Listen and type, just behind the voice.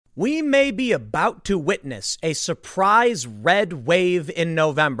We may be about to witness a surprise red wave in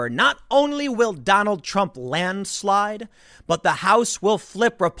November. Not only will Donald Trump landslide, but the House will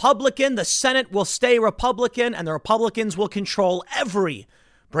flip Republican, the Senate will stay Republican, and the Republicans will control every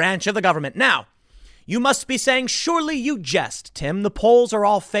branch of the government. Now, you must be saying, surely you jest, Tim. The polls are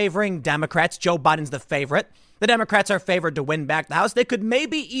all favoring Democrats. Joe Biden's the favorite. The Democrats are favored to win back the House. They could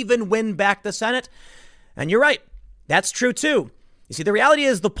maybe even win back the Senate. And you're right. That's true, too. You see, the reality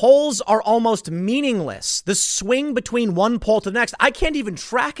is the polls are almost meaningless. The swing between one poll to the next, I can't even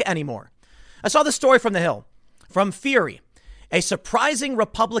track anymore. I saw this story from The Hill, from Fury. A surprising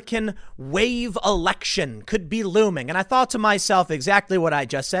Republican wave election could be looming. And I thought to myself exactly what I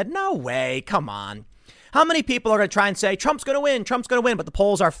just said. No way. Come on. How many people are going to try and say Trump's going to win, but the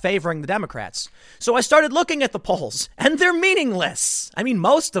polls are favoring the Democrats? So I started looking at the polls, and they're meaningless. I mean,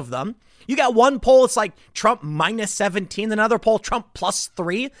 most of them. You got one poll, it's like Trump minus 17, another poll, Trump plus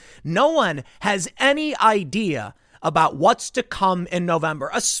 3. No one has any idea about what's to come in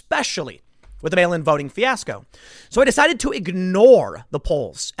November, especially with the mail-in voting fiasco. So I decided to ignore the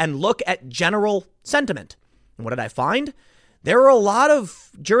polls and look at general sentiment. And what did I find? There are a lot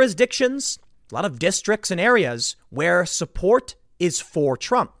of jurisdictions, a lot of districts and areas where support is for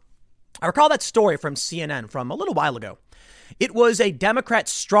Trump. I recall that story from CNN from a little while ago. It was a Democrat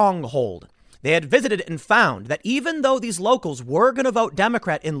stronghold. They had visited and found that even though these locals were going to vote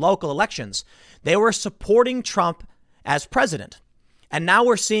Democrat in local elections, they were supporting Trump as president. And now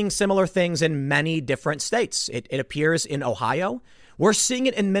we're seeing similar things in many different states. It appears in Ohio. We're seeing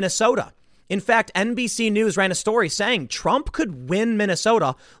it in Minnesota. In fact, NBC News ran a story saying Trump could win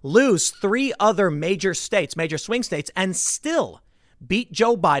Minnesota, lose 3 other major states, major swing states, and still beat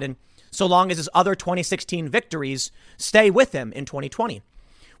Joe Biden so long as his other 2016 victories stay with him in 2020.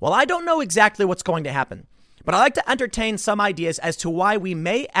 Well, I don't know exactly what's going to happen, but I like to entertain some ideas as to why we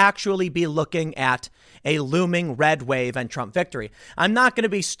may actually be looking at a looming red wave and Trump victory. I'm not going to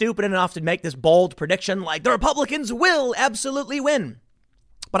be stupid enough to make this bold prediction like the Republicans will absolutely win.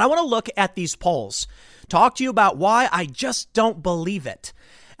 But I want to look at these polls, talk to you about why I just don't believe it,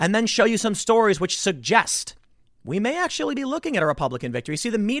 and then show you some stories which suggest we may actually be looking at a Republican victory. See,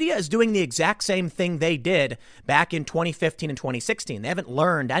 the media is doing the exact same thing they did back in 2015 and 2016. They haven't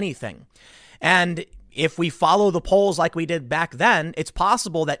learned anything. And if we follow the polls like we did back then, it's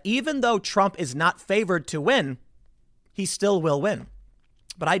possible that even though Trump is not favored to win, he still will win.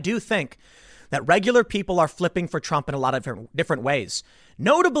 But I do think that regular people are flipping for Trump in a lot of different ways.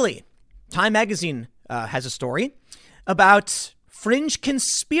 Notably, Time Magazine has a story about fringe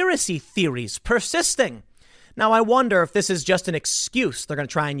conspiracy theories persisting. Now, I wonder if this is just an excuse they're going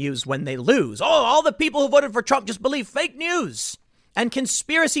to try and use when they lose. Oh, all the people who voted for Trump just believe fake news and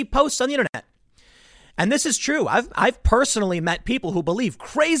conspiracy posts on the internet. And this is true. I've personally met people who believe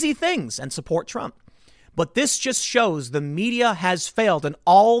crazy things and support Trump. But this just shows the media has failed, and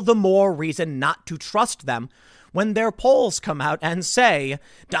all the more reason not to trust them when their polls come out and say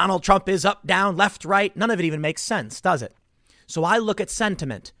Donald Trump is up, down, left, right. None of it even makes sense, does it? So I look at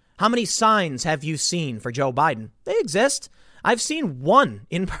sentiment. How many signs have you seen for Joe Biden? They exist. I've seen one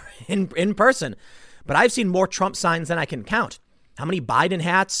in person, but I've seen more Trump signs than I can count. How many Biden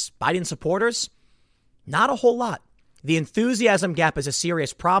hats, Biden supporters? Not a whole lot. The enthusiasm gap is a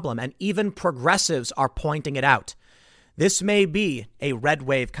serious problem, and even progressives are pointing it out. This may be a red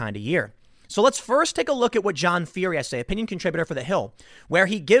wave kind of year. So let's first take a look at what John Fury has to say, opinion contributor for The Hill, where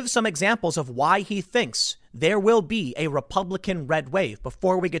he gives some examples of why he thinks there will be a Republican red wave.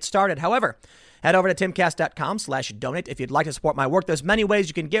 Before we get started, however, head over to timcast.com/donate if you'd like to support my work. There's many ways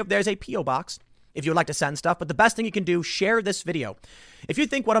you can give. There's a P.O. box if you would like to send stuff. But the best thing you can do, share this video. If you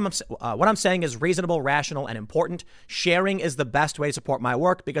think what I'm saying is reasonable, rational, and important, sharing is the best way to support my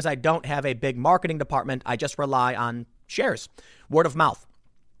work because I don't have a big marketing department. I just rely on shares, word of mouth.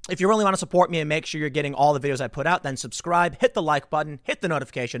 If you really want to support me and make sure you're getting all the videos I put out, then subscribe, hit the like button, hit the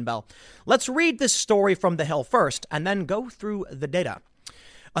notification bell. Let's read this story from The Hill first and then go through the data.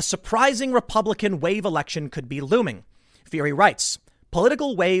 A surprising Republican wave election could be looming. Fury writes,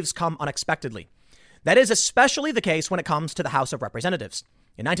 political waves come unexpectedly. That is especially the case when it comes to the House of Representatives.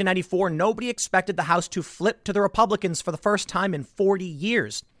 In 1994, nobody expected the House to flip to the Republicans for the first time in 40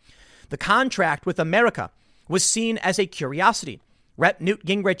 years. The contract with America was seen as a curiosity. Rep. Newt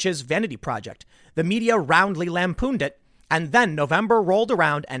Gingrich's vanity project. The media roundly lampooned it, and then November rolled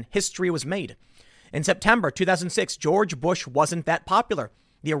around and history was made. In September 2006, George Bush wasn't that popular.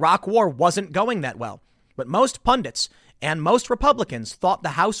 The Iraq War wasn't going that well. But most pundits and most Republicans thought the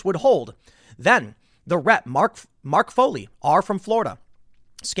House would hold. Then the rep, Mark Foley, from Florida,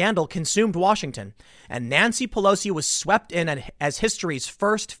 Scandal consumed Washington, and Nancy Pelosi was swept in as history's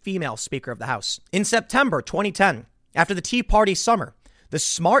first female Speaker of the House. In September 2010, after the Tea Party summer, the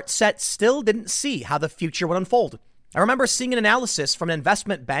smart set still didn't see how the future would unfold. I remember seeing an analysis from an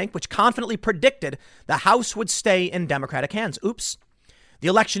investment bank which confidently predicted the House would stay in Democratic hands. Oops. The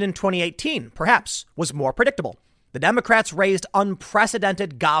election in 2018, perhaps, was more predictable. The Democrats raised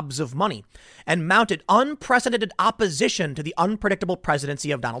unprecedented gobs of money and mounted unprecedented opposition to the unpredictable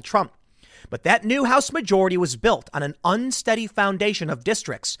presidency of Donald Trump. But that new House majority was built on an unsteady foundation of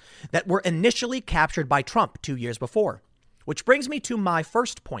districts that were initially captured by Trump 2 years before. Which brings me to my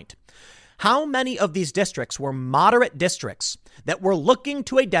first point. How many of these districts were moderate districts that were looking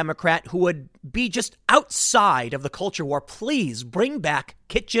to a Democrat who would be just outside of the culture war? Please bring back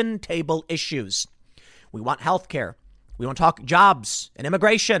kitchen table issues. We want health care. We want to talk jobs and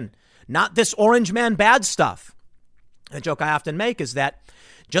immigration, not this orange man bad stuff. The joke I often make is that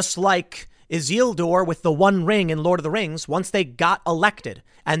just like Isildur with the One Ring in Lord of the Rings, once they got elected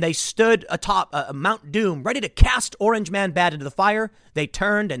and they stood atop Mount Doom ready to cast Orange Man Bad into the fire, they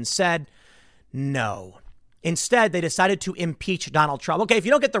turned and said no. Instead, they decided to impeach Donald Trump. Okay, if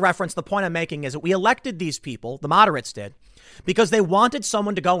you don't get the reference, the point I'm making is that we elected these people, the moderates did, because they wanted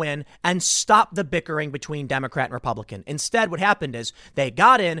someone to go in and stop the bickering between Democrat and Republican. Instead, what happened is they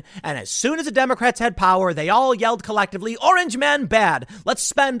got in, and as soon as the Democrats had power, they all yelled collectively, Orange Man bad. Let's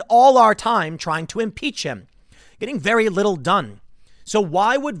spend all our time trying to impeach him. Getting very little done. So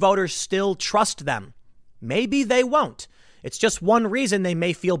why would voters still trust them? Maybe they won't. It's just one reason they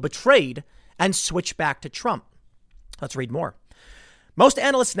may feel betrayed and switch back to Trump. Let's read more. Most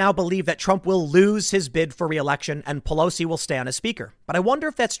analysts now believe that Trump will lose his bid for re-election and Pelosi will stay on as speaker. But I wonder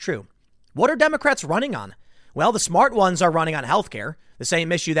if that's true. What are Democrats running on? Well, the smart ones are running on healthcare, the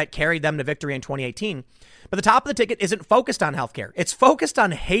same issue that carried them to victory in 2018. But the top of the ticket isn't focused on healthcare. It's focused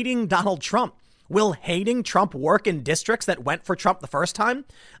on hating Donald Trump. Will hating Trump work in districts that went for Trump the first time?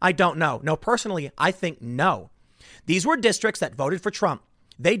 I don't know. No, personally, I think no. These were districts that voted for Trump.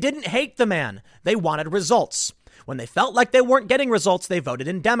 They didn't hate the man. They wanted results. When they felt like they weren't getting results, they voted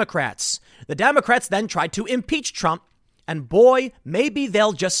in Democrats. The Democrats then tried to impeach Trump. And boy, maybe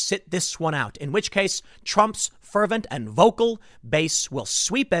they'll just sit this one out, in which case Trump's fervent and vocal base will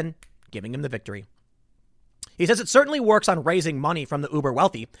sweep in, giving him the victory. He says it certainly works on raising money from the uber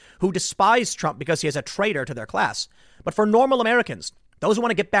wealthy who despise Trump because he is a traitor to their class. But for normal Americans, those who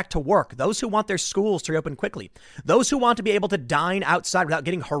want to get back to work, those who want their schools to reopen quickly, those who want to be able to dine outside without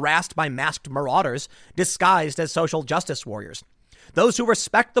getting harassed by masked marauders disguised as social justice warriors, those who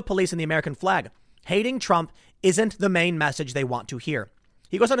respect the police and the American flag, hating Trump isn't the main message they want to hear.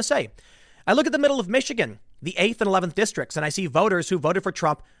 He goes on to say, I look at the middle of Michigan, the 8th and 11th districts, and I see voters who voted for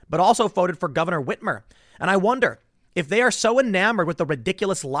Trump, but also voted for Governor Whitmer. And I wonder if they are so enamored with the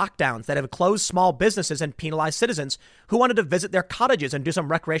ridiculous lockdowns that have closed small businesses and penalized citizens who wanted to visit their cottages and do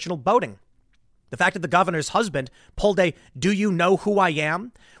some recreational boating. The fact that the governor's husband pulled a "do you know who I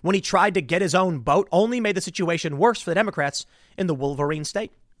am" when he tried to get his own boat only made the situation worse for the Democrats in the Wolverine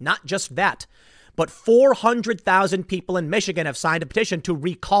state. Not just that, but 400,000 people in Michigan have signed a petition to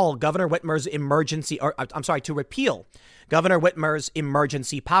recall Governor Whitmer's to repeal Governor Whitmer's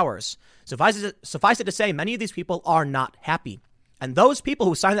emergency powers. Suffice it to say, many of these people are not happy. And those people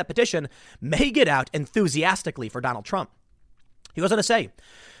who signed that petition may get out enthusiastically for Donald Trump. He goes on to say,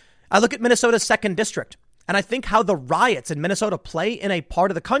 I look at Minnesota's 2nd district, and I think how the riots in Minnesota play in a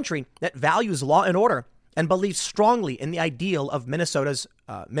part of the country that values law and order and believes strongly in the ideal of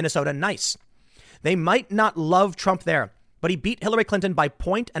Minnesota nice. They might not love Trump there, but he beat Hillary Clinton by 1.5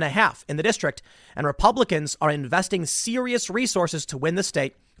 points in the district, and Republicans are investing serious resources to win the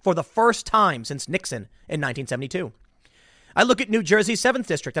state for the first time since Nixon in 1972. I look at New Jersey's 7th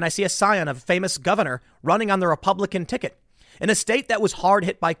district, and I see a scion of a famous governor running on the Republican ticket. In a state that was hard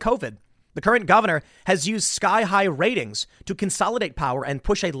hit by COVID, the current governor has used sky-high ratings to consolidate power and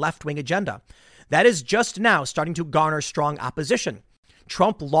push a left-wing agenda. That is just now starting to garner strong opposition.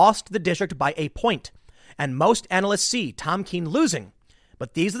 Trump lost the district by a point, and most analysts see Tom Keene losing.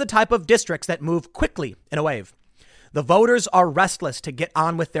 But these are the type of districts that move quickly in a wave. The voters are restless to get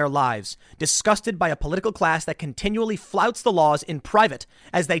on with their lives, disgusted by a political class that continually flouts the laws in private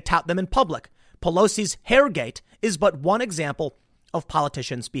as they tout them in public. Pelosi's Hairgate is but one example of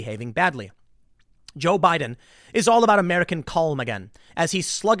politicians behaving badly. Joe Biden is all about American calm again, as he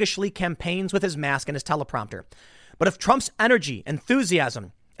sluggishly campaigns with his mask and his teleprompter. But if Trump's energy,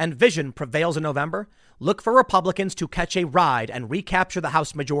 enthusiasm, and vision prevails in November, look for Republicans to catch a ride and recapture the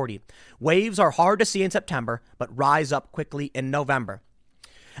House majority. Waves are hard to see in September, but rise up quickly in November.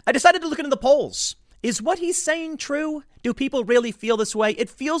 I decided to look into the polls Is what he's saying true? Do people really feel this way? It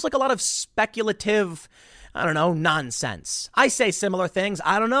feels like a lot of speculative, nonsense. I say similar things.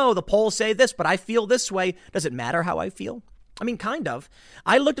 I don't know. The polls say this, but I feel this way. Does it matter how I feel? I mean, kind of.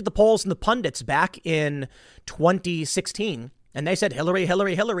 I looked at the polls and the pundits back in 2016, and they said Hillary,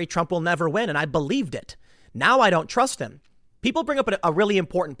 Hillary, Hillary, Trump will never win. And I believed it. Now I don't trust him. People bring up a really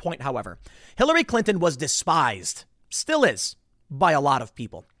important point, however. Hillary Clinton was despised, still is, by a lot of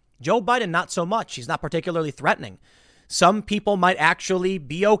people. Joe Biden, not so much. He's not particularly threatening. Some people might actually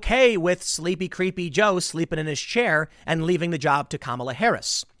be okay with sleepy, creepy Joe sleeping in his chair and leaving the job to Kamala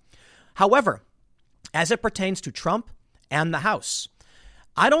Harris. However, as it pertains to Trump and the House,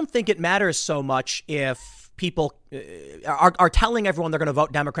 I don't think it matters so much if people are telling everyone they're going to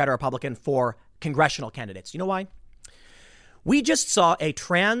vote Democrat or Republican for congressional candidates. You know why? We just saw a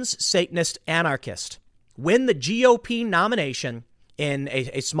trans Satanist anarchist win the GOP nomination in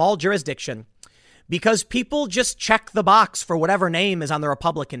a small jurisdiction because people just check the box for whatever name is on the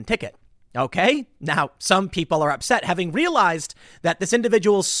Republican ticket. OK, now some people are upset having realized that this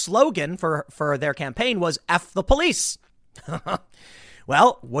individual's slogan for their campaign was F the police.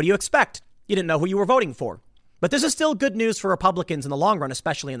 Well, what do you expect? You didn't know who you were voting for. But this is still good news for Republicans in the long run,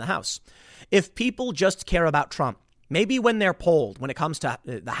 especially in the House. If people just care about Trump, maybe when they're polled, when it comes to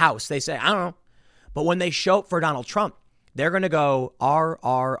the House, they say, I don't know. But when they show up for Donald Trump, they're going to go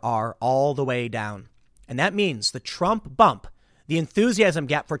RRR all the way down. And that means the Trump bump, the enthusiasm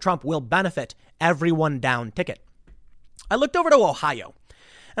gap for Trump will benefit everyone down ticket. I looked over to Ohio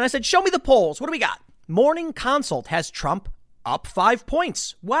and I said, show me the polls. What do we got? Morning Consult has Trump up 5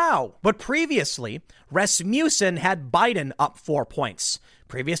 points. Wow. But previously, Rasmussen had Biden up 4 points.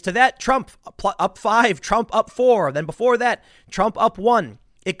 Previous to that, Trump up 5, Trump up 4. Then before that, Trump up 1.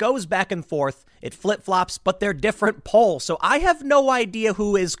 It goes back and forth. It flip-flops, but they're different polls. So I have no idea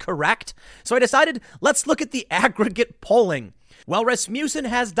who is correct. So I decided, let's look at the aggregate polling. Well, Rasmussen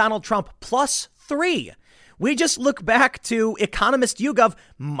has Donald Trump +3. We just look back to Economist YouGov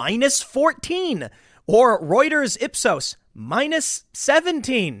 -14 or Reuters Ipsos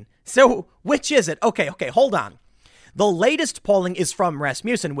 -17. So which is it? Okay, hold on. The latest polling is from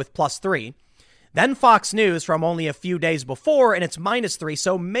Rasmussen with +3. Then Fox News from only a few days before, and it's -3.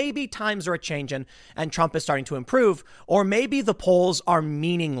 So maybe times are a-changing and Trump is starting to improve, or maybe the polls are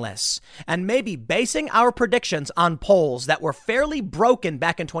meaningless. And maybe basing our predictions on polls that were fairly broken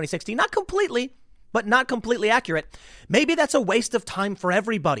back in 2016, not completely, but not completely accurate, maybe that's a waste of time for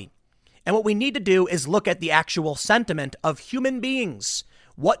everybody. And what we need to do is look at the actual sentiment of human beings.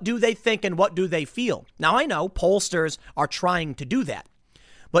 What do they think and what do they feel? Now, I know pollsters are trying to do that,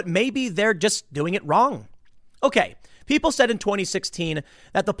 but maybe they're just doing it wrong. Okay, people said in 2016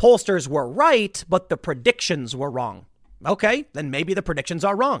 that the pollsters were right, but the predictions were wrong. Okay, then maybe the predictions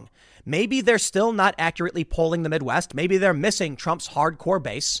are wrong. Maybe they're still not accurately polling the Midwest. Maybe they're missing Trump's hardcore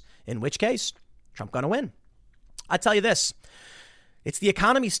base, in which case, Trump gonna win. I tell you this, it's the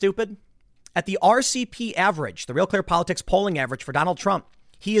economy, stupid. At the RCP average, the Real Clear Politics polling average for Donald Trump,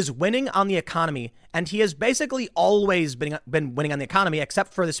 he is winning on the economy, and he has basically always been winning on the economy,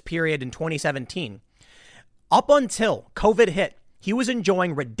 except for this period in 2017. Up until COVID hit, he was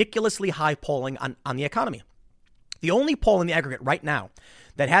enjoying ridiculously high polling on the economy. The only poll in the aggregate right now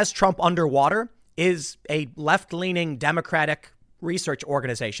that has Trump underwater is a left-leaning Democratic research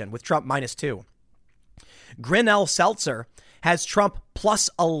organization with Trump -2. Grinnell Seltzer has Trump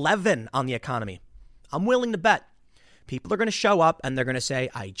 +11 on the economy. I'm willing to bet people are going to show up and they're going to say,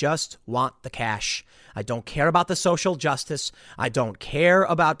 I just want the cash. I don't care about the social justice. I don't care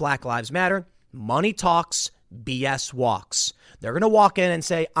about Black Lives Matter. Money talks, BS walks. They're going to walk in and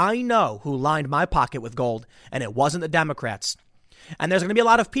say, I know who lined my pocket with gold, and it wasn't the Democrats. And there's going to be a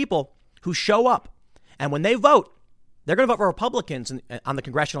lot of people who show up, and when they vote, they're going to vote for Republicans on the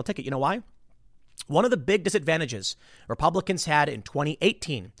congressional ticket. You know why? One of the big disadvantages Republicans had in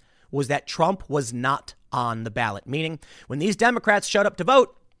 2018 was that Trump was not on the ballot, meaning when these Democrats showed up to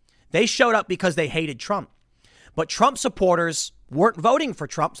vote, they showed up because they hated Trump. But Trump supporters weren't voting for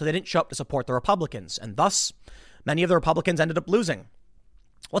Trump, so they didn't show up to support the Republicans. And thus, many of the Republicans ended up losing.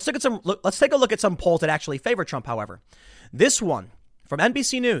 Let's take a look at some polls that actually favor Trump, however. This one from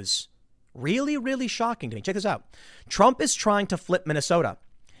NBC News, really, really shocking to me. Check this out. Trump is trying to flip Minnesota.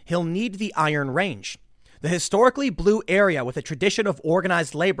 He'll need the Iron Range. The historically blue area with a tradition of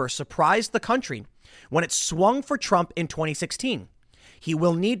organized labor surprised the country when it swung for Trump in 2016. He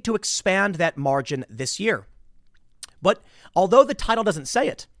will need to expand that margin this year. But although the title doesn't say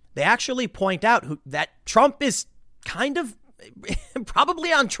it, they actually point out that Trump is kind of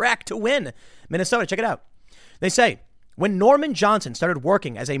probably on track to win Minnesota. Check it out. They say, When Norman Johnson started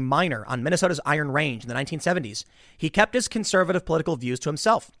working as a miner on Minnesota's Iron Range in the 1970s, he kept his conservative political views to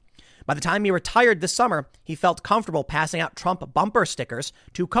himself. By the time he retired this summer, he felt comfortable passing out Trump bumper stickers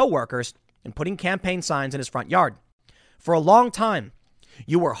to coworkers and putting campaign signs in his front yard. For a long time,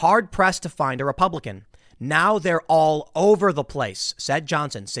 you were hard-pressed to find a Republican. Now they're all over the place, said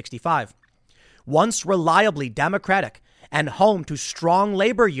Johnson, 65. Once reliably Democratic and home to strong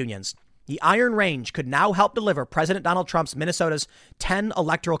labor unions, the Iron Range could now help deliver President Donald Trump's Minnesota's 10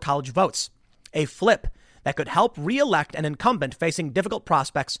 electoral college votes, a flip that could help re-elect an incumbent facing difficult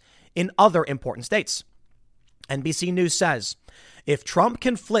prospects in other important states. NBC News says, if Trump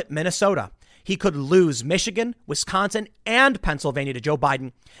can flip Minnesota, he could lose Michigan, Wisconsin, and Pennsylvania to Joe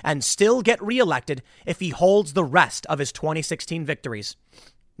Biden and still get reelected if he holds the rest of his 2016 victories.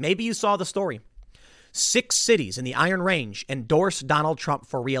 Maybe you saw the story. 6 cities in the Iron Range endorsed Donald Trump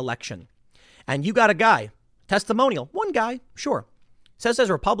for re-election. And you got a guy, testimonial, one guy, sure, says there's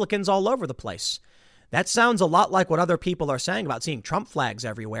Republicans all over the place. That sounds a lot like what other people are saying about seeing Trump flags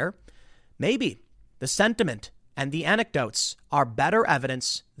everywhere. Maybe the sentiment and the anecdotes are better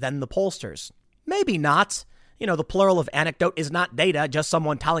evidence than the pollsters. Maybe not. You know, the plural of anecdote is not data. Just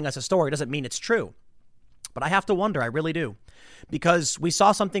someone telling us a story doesn't mean it's true. But I have to wonder, I really do, because we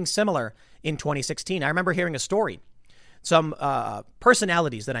saw something similar in 2016. I remember hearing a story. Some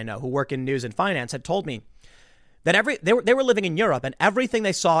personalities that I know who work in news and finance had told me that they were living in Europe and everything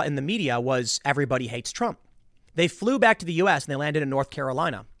they saw in the media was everybody hates Trump. They flew back to the U.S. and they landed in North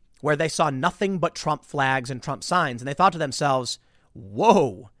Carolina, where they saw nothing but Trump flags and Trump signs. And they thought to themselves,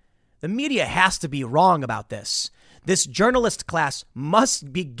 whoa, the media has to be wrong about this. This journalist class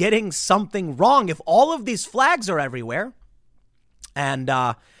must be getting something wrong if all of these flags are everywhere. And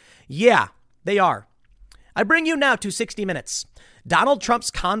yeah, they are. I bring you now to 60 Minutes. Donald Trump's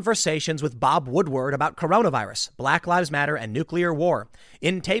conversations with Bob Woodward about coronavirus, Black Lives Matter, and nuclear war.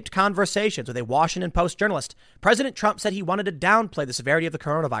 In taped conversations with a Washington Post journalist, President Trump said he wanted to downplay the severity of the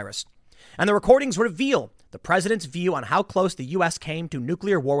coronavirus. And the recordings reveal the president's view on how close the U.S. came to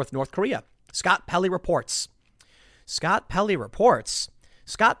nuclear war with North Korea. Scott Pelley reports. Scott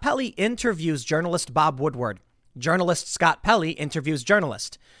Pelley interviews journalist Bob Woodward. Journalist Scott Pelley interviews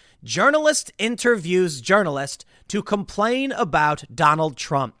journalist. Journalist interviews journalist to complain about Donald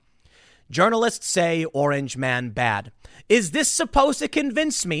Trump. Journalists say Orange Man bad. Is this supposed to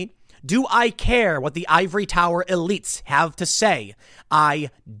convince me? Do I care what the ivory tower elites have to say? I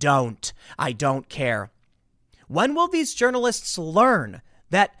don't. I don't care. When will these journalists learn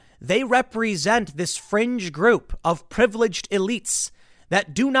that they represent this fringe group of privileged elites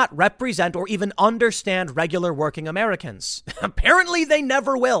that do not represent or even understand regular working Americans? Apparently they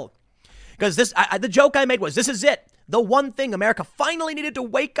never will. Because the joke I made was, this is it. The one thing America finally needed to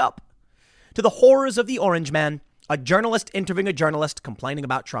wake up to the horrors of the Orange Man, a journalist interviewing a journalist complaining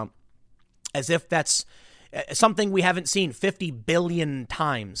about Trump, as if that's something we haven't seen 50 billion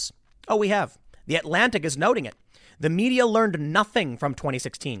times. Oh, we have. The Atlantic is noting it. The media learned nothing from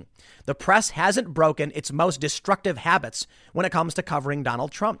 2016. The press hasn't broken its most destructive habits when it comes to covering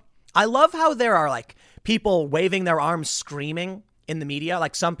Donald Trump. I love how there are like people waving their arms screaming in the media,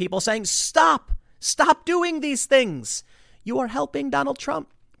 like some people saying, stop doing these things. You are helping Donald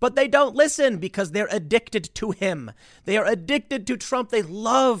Trump. But they don't listen because they're addicted to him. They are addicted to Trump. They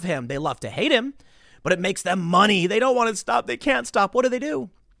love him. They love to hate him, but it makes them money. They don't want to stop. They can't stop. What do?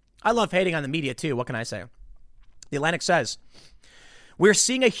 I love hating on the media, too. What can I say? The Atlantic says, we're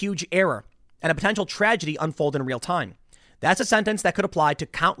seeing a huge error and a potential tragedy unfold in real time. That's a sentence that could apply to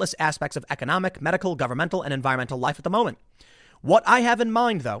countless aspects of economic, medical, governmental, and environmental life at the moment. What I have in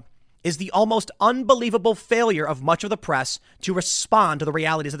mind, though, is the almost unbelievable failure of much of the press to respond to the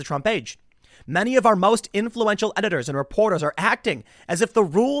realities of the Trump age. Many of our most influential editors and reporters are acting as if the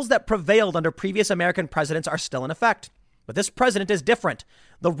rules that prevailed under previous American presidents are still in effect. But this president is different.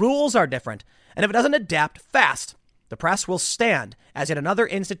 The rules are different. And if it doesn't adapt fast, the press will stand as yet another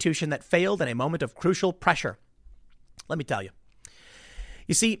institution that failed in a moment of crucial pressure. Let me tell you.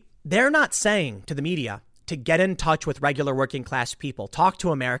 You see, they're not saying to the media to get in touch with regular working class people, talk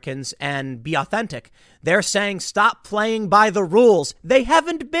to Americans and be authentic. They're saying stop playing by the rules. They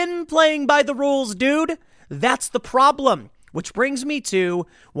haven't been playing by the rules, dude. That's the problem. Which brings me to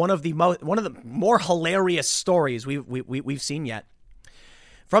one of the more hilarious stories we've seen yet.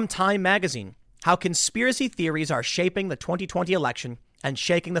 From Time magazine, how conspiracy theories are shaping the 2020 election and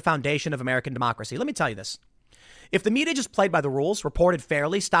shaking the foundation of American democracy. Let me tell you this. If the media just played by the rules, reported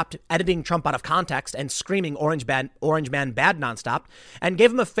fairly, stopped editing Trump out of context and screaming Orange Man bad nonstop, and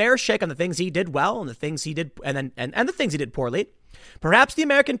gave him a fair shake on the things he did well and the things he did and the things he did poorly, perhaps the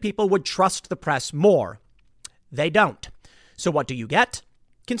American people would trust the press more. They don't. So what do you get?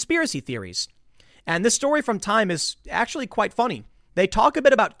 Conspiracy theories. And this story from Time is actually quite funny. They talk a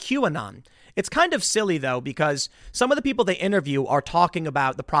bit about QAnon. It's kind of silly, though, because some of the people they interview are talking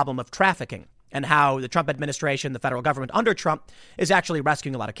about the problem of trafficking and how the Trump administration, the federal government under Trump, is actually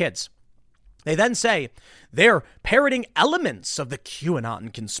rescuing a lot of kids. They then say they're parroting elements of the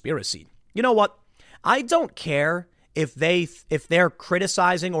QAnon conspiracy. You know what? I don't care if they're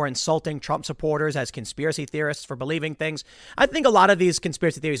criticizing or insulting Trump supporters as conspiracy theorists for believing things. I think a lot of these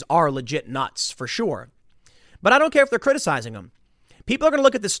conspiracy theories are legit nuts, for sure. But I don't care if they're criticizing them. People are going to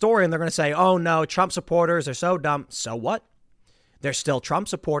look at this story and they're going to say, oh, no, Trump supporters are so dumb. So what? They're still Trump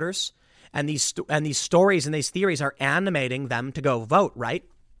supporters. And these stories and these theories are animating them to go vote, right?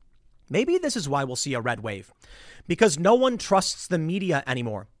 Maybe this is why we'll see a red wave, because no one trusts the media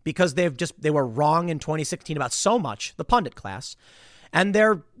anymore, because they were wrong in 2016 about so much, the pundit class, and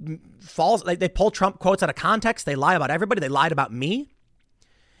they're false. They pull Trump quotes out of context. They lie about everybody. They lied about me.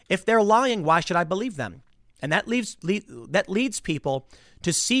 If they're lying, why should I believe them? And that leads people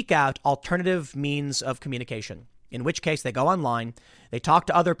to seek out alternative means of communication, in which case they go online, they talk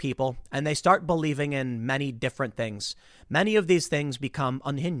to other people, and they start believing in many different things. Many of these things become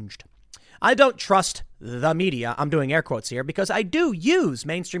unhinged. I don't trust the media. I'm doing air quotes here because I do use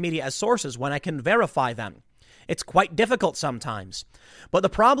mainstream media as sources when I can verify them. It's quite difficult sometimes. But the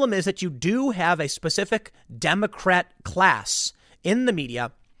problem is that you do have a specific Democrat class in the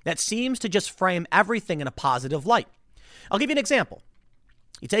media that seems to just frame everything in a positive light. I'll give you an example.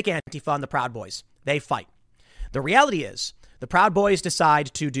 You take Antifa and the Proud Boys. They fight. The reality is the Proud Boys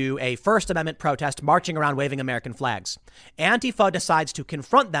decide to do a First Amendment protest marching around waving American flags. Antifa decides to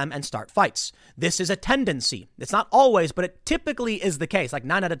confront them and start fights. This is a tendency. It's not always, but it typically is the case. Like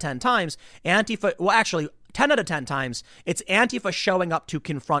 9 out of 10 times, 10 out of 10 times, it's Antifa showing up to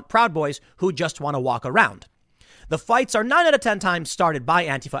confront Proud Boys who just want to walk around. The fights are 9 out of 10 times started by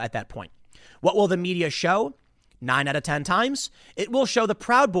Antifa at that point. What will the media show? 9 out of 10 times, it will show the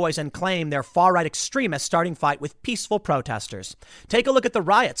Proud Boys and claim they're far-right extremists starting fight with peaceful protesters. Take a look at the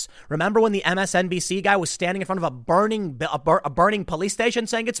riots. Remember when the MSNBC guy was standing in front of a burning police station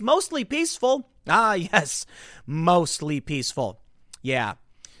saying it's mostly peaceful? Ah, yes, mostly peaceful. Yeah,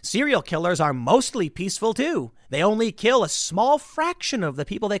 serial killers are mostly peaceful too. They only kill a small fraction of the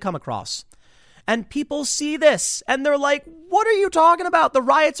people they come across. And people see this and they're like, what are you talking about? The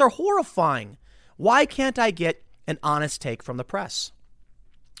riots are horrifying. Why can't I get an honest take from the press?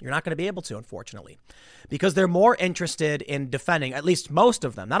 You're not going to be able to, unfortunately, because they're more interested in defending, at least most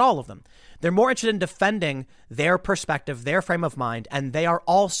of them, not all of them. They're more interested in defending their perspective, their frame of mind, and they are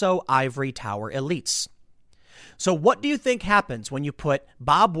also ivory tower elites. So what do you think happens when you put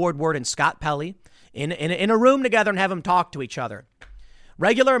Bob Woodward and Scott Pelley in a room together and have them talk to each other?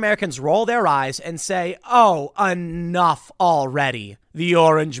 Regular Americans roll their eyes and say, oh, enough already. The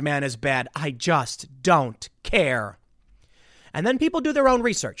orange man is bad. I just don't care. And then people do their own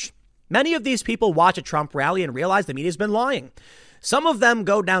research. Many of these people watch a Trump rally and realize the media's been lying. Some of them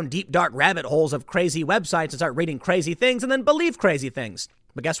go down deep, dark rabbit holes of crazy websites and start reading crazy things and then believe crazy things.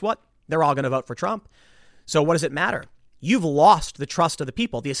 But guess what? They're all going to vote for Trump. So what does it matter? You've lost the trust of the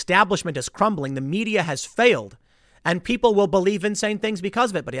people. The establishment is crumbling. The media has failed. And people will believe insane things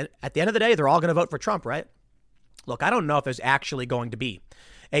because of it. But at the end of the day, they're all going to vote for Trump, right? Look, I don't know if there's actually going to be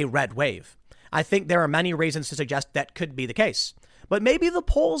a red wave. I think there are many reasons to suggest that could be the case. But maybe the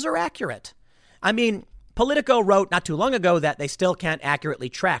polls are accurate. I mean, Politico wrote not too long ago that they still can't accurately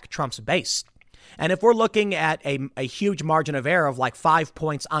track Trump's base. And if we're looking at a huge margin of error of like 5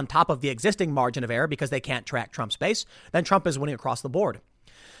 points on top of the existing margin of error because they can't track Trump's base, then Trump is winning across the board.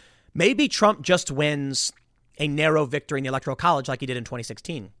 Maybe Trump just wins a narrow victory in the Electoral College like he did in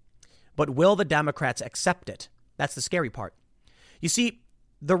 2016. But will the Democrats accept it? That's the scary part. You see,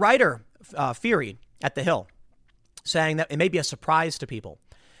 the writer, Feary at The Hill, saying that it may be a surprise to people.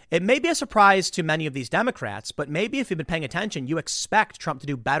 It may be a surprise to many of these Democrats, but maybe if you've been paying attention, you expect Trump to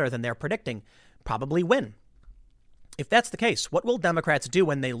do better than they're predicting, probably win. If that's the case, what will Democrats do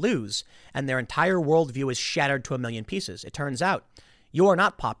when they lose and their entire worldview is shattered to a million pieces? It turns out you are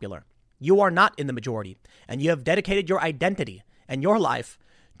not popular. You are not in the majority, and you have dedicated your identity and your life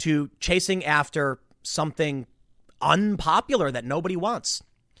to chasing after something unpopular that nobody wants.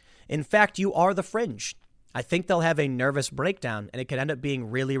 In fact, you are the fringe. I think they'll have a nervous breakdown, and it could end up being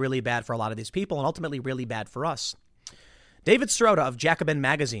really, really bad for a lot of these people and ultimately really bad for us. David Sirota of Jacobin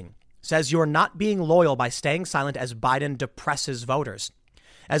Magazine says you're not being loyal by staying silent as Biden depresses voters.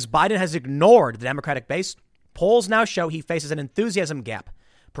 As Biden has ignored the Democratic base, polls now show he faces an enthusiasm gap.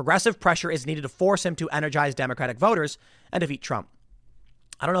 Progressive pressure is needed to force him to energize Democratic voters and defeat Trump.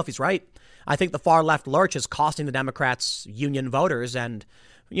 I don't know if he's right. I think the far left lurch is costing the Democrats union voters and,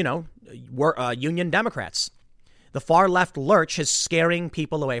 union Democrats. The far left lurch is scaring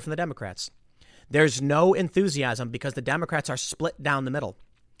people away from the Democrats. There's no enthusiasm because the Democrats are split down the middle.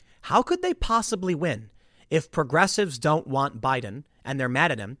 How could they possibly win if progressives don't want Biden and they're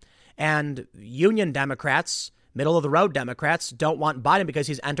mad at him, and union Democrats, middle of the road Democrats, don't want Biden because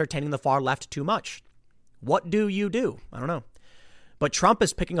he's entertaining the far left too much? What do you do? I don't know. But Trump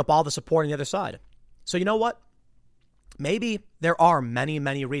is picking up all the support on the other side. So you know what? Maybe there are many,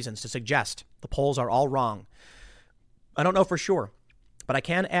 many reasons to suggest the polls are all wrong. I don't know for sure, but I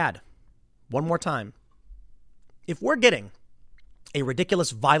can add one more time. If we're getting a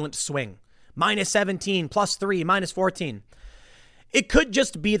ridiculous violent swing, -17, +3, -14, it could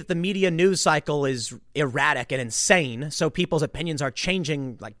just be that the media news cycle is erratic and insane, so people's opinions are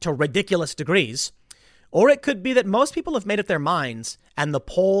changing to ridiculous degrees. Or it could be that most people have made up their minds and the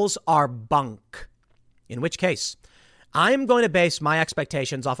polls are bunk. In which case, I'm going to base my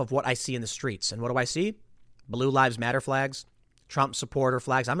expectations off of what I see in the streets. And what do I see? Blue Lives Matter flags, Trump supporter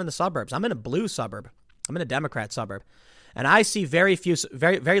flags. I'm in the suburbs. I'm in a blue suburb. I'm in a Democrat suburb. And I see very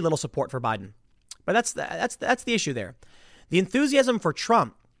little support for Biden. But that's the issue there. The enthusiasm for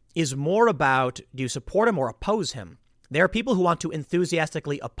Trump is more about, do you support him or oppose him? There are people who want to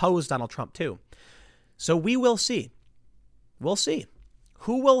enthusiastically oppose Donald Trump, too. So we will see. We'll see.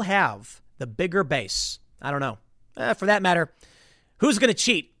 Who will have the bigger base? I don't know. For that matter, who's going to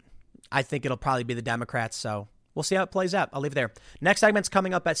cheat? I think it'll probably be the Democrats. So we'll see how it plays out. I'll leave it there. Next segment's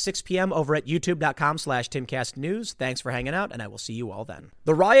coming up at 6 p.m. over at youtube.com/TimCastNews. Thanks for hanging out, and I will see you all then.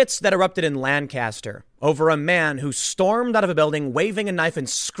 The riots that erupted in Lancaster over a man who stormed out of a building waving a knife and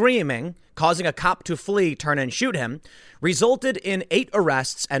screaming, causing a cop to flee, turn and shoot him, resulted in 8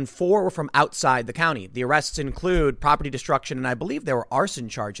 arrests, and 4 were from outside the county. The arrests include property destruction, and I believe there were arson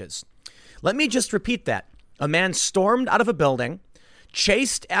charges. Let me just repeat that. A man stormed out of a building,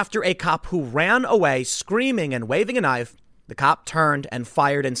 chased after a cop who ran away screaming and waving a knife. The cop turned and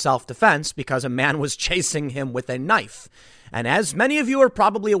fired in self-defense because a man was chasing him with a knife. And as many of you are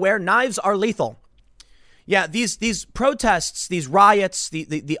probably aware, knives are lethal. Yeah, these protests, these riots,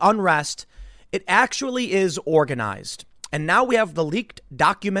 the unrest, it actually is organized. And now we have the leaked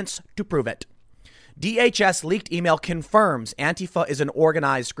documents to prove it. DHS leaked email confirms Antifa is an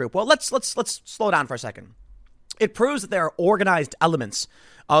organized group. Well, let's slow down for a second. It proves that there are organized elements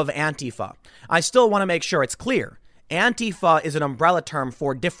of Antifa. I still want to make sure it's clear. Antifa is an umbrella term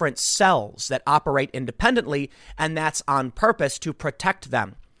for different cells that operate independently, and that's on purpose to protect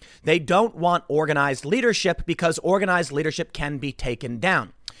them. They don't want organized leadership because organized leadership can be taken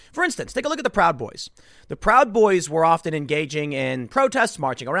down. For instance, take a look at the Proud Boys. The Proud Boys were often engaging in protests,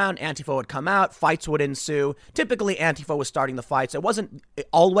 marching around. Antifa would come out, fights would ensue. Typically, Antifa was starting the fights. It wasn't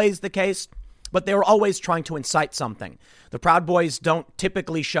always the case, but they were always trying to incite something. The Proud Boys don't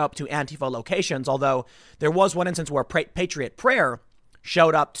typically show up to Antifa locations, although there was one instance where Patriot Prayer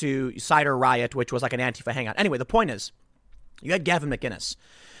showed up to Cider Riot, which was like an Antifa hangout. Anyway, the point is, you had Gavin McInnes.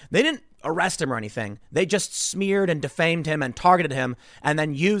 They didn't arrest him or anything. They just smeared and defamed him and targeted him and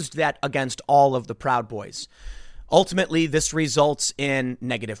then used that against all of the Proud Boys. Ultimately, this results in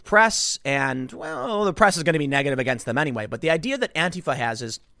negative press, and, well, the press is going to be negative against them anyway. But the idea that Antifa has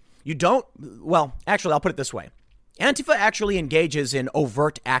is actually, I'll put it this way. Antifa actually engages in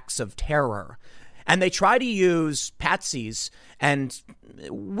overt acts of terror, and they try to use patsies and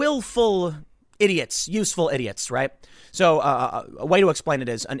willful idiots, useful idiots, right? So a way to explain it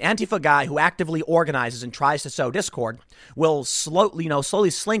is an Antifa guy who actively organizes and tries to sow discord will slowly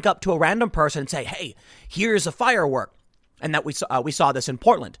slink up to a random person and say, hey, here's a firework. And that we saw this in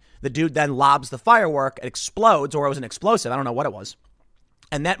Portland. The dude then lobs the firework, it explodes, or it was an explosive. I don't know what it was.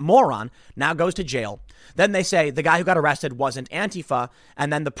 And that moron now goes to jail. Then they say the guy who got arrested wasn't Antifa.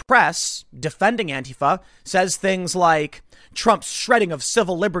 And then the press defending Antifa says things like Trump's shredding of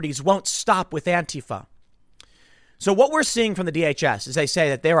civil liberties won't stop with Antifa. So what we're seeing from the DHS is they say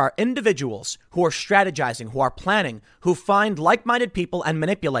that there are individuals who are strategizing, who are planning, who find like-minded people and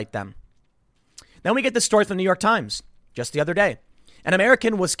manipulate them. Then we get this story from the New York Times just the other day. An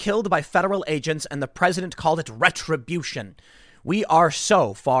American was killed by federal agents and the president called it retribution. We are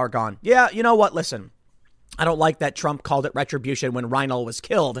so far gone. Yeah, you know what? Listen, I don't like that Trump called it retribution when Reinl was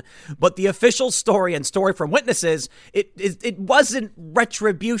killed, but the official story and story from witnesses, it wasn't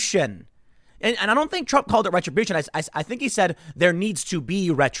retribution. And I don't think Trump called it retribution. I think he said there needs to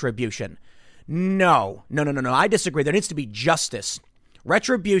be retribution. No. I disagree. There needs to be justice.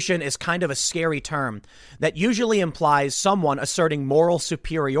 Retribution is kind of a scary term that usually implies someone asserting moral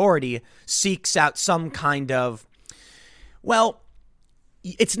superiority seeks out some kind of, well,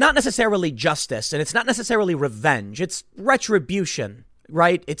 it's not necessarily justice and it's not necessarily revenge. It's retribution,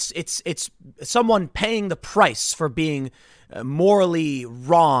 right? It's someone paying the price for being morally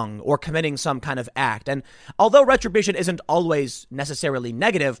wrong or committing some kind of act. And although retribution isn't always necessarily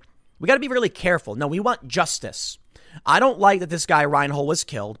negative, we got to be really careful. No, we want justice. I don't like that this guy Reinhold was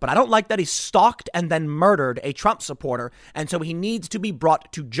killed, but I don't like that he stalked and then murdered a Trump supporter. And so he needs to be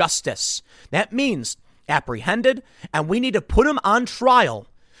brought to justice. That means apprehended, and we need to put him on trial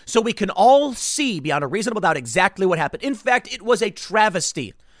so we can all see beyond a reasonable doubt exactly what happened. In fact, it was a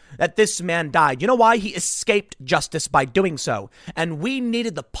travesty that this man died. You know why? He escaped justice by doing so. And we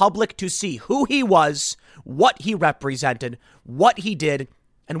needed the public to see who he was, what he represented, what he did,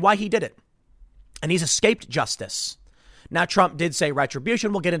 and why he did it. And he's escaped justice. Now, Trump did say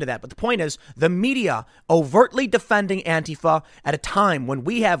retribution. We'll get into that. But the point is, the media overtly defending Antifa at a time when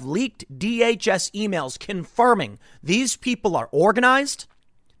we have leaked DHS emails confirming these people are organized,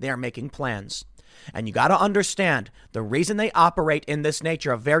 they are making plans. And you got to understand the reason they operate in this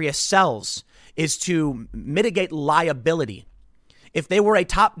nature of various cells is to mitigate liability. If they were a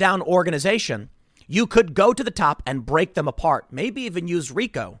top-down organization, you could go to the top and break them apart, maybe even use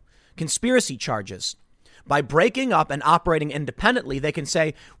RICO, conspiracy charges. By breaking up and operating independently, they can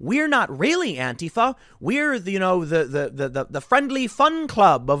say, we're not really Antifa. We're, the friendly fun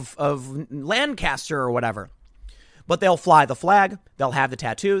club of Lancaster or whatever. But they'll fly the flag, they'll have the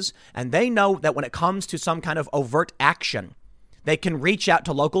tattoos, and they know that when it comes to some kind of overt action, they can reach out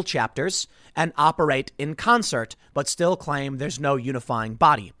to local chapters and operate in concert, but still claim there's no unifying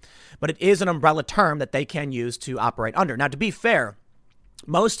body. But it is an umbrella term that they can use to operate under. Now, to be fair,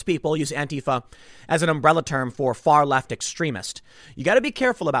 most people use Antifa as an umbrella term for far left extremist. You got to be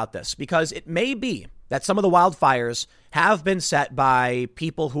careful about this because it may be that some of the wildfires have been set by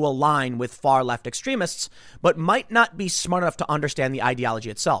people who align with far left extremists, but might not be smart enough to understand the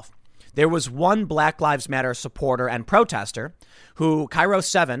ideology itself. There was one Black Lives Matter supporter and protester who Cairo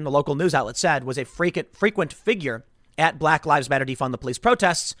 7, the local news outlet, said was a frequent figure at Black Lives Matter Defund the Police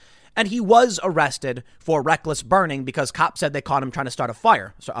protests. And he was arrested for reckless burning because cops said they caught him trying to start a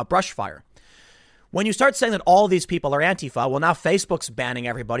fire, so a brush fire. When you start saying that all these people are Antifa, well, now Facebook's banning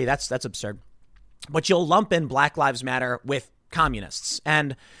everybody. That's absurd. But you'll lump in Black Lives Matter with communists.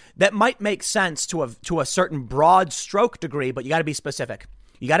 And that might make sense to a certain broad stroke degree, but you got to be specific.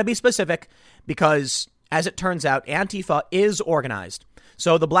 You got to be specific because, as it turns out, Antifa is organized.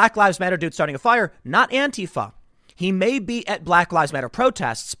 So the Black Lives Matter dude starting a fire, not Antifa. He may be at Black Lives Matter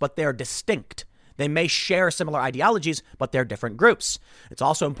protests, but they're distinct. They may share similar ideologies, but they're different groups. It's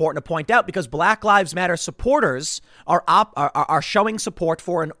also important to point out because Black Lives Matter supporters are showing support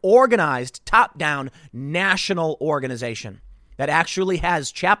for an organized, top-down national organization that actually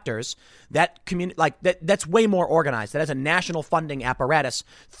has chapters that that's way more organized, that has a national funding apparatus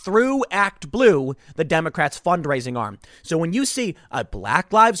through Act Blue, the Democrats' fundraising arm. So when you see a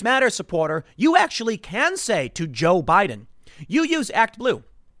Black Lives Matter supporter, you actually can say to Joe Biden, you use Act Blue.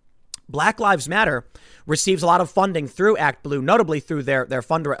 Black Lives Matter receives a lot of funding through Act Blue, notably through their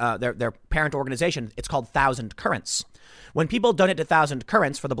parent organization. It's called Thousand Currents. When people donate to Thousand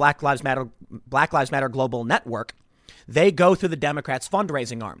Currents for the Black Lives Matter Global Network, they go through the Democrats'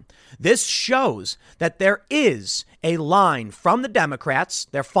 fundraising arm. This shows that there is a line from the Democrats,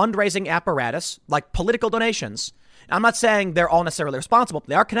 their fundraising apparatus, like political donations. I'm not saying they're all necessarily responsible, but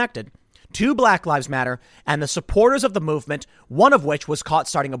they are connected to Black Lives Matter and the supporters of the movement, one of which was caught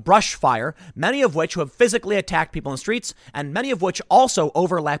starting a brush fire, many of which who have physically attacked people in the streets, and many of which also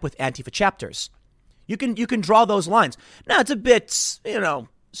overlap with Antifa chapters. You can draw those lines. Now, it's a bit,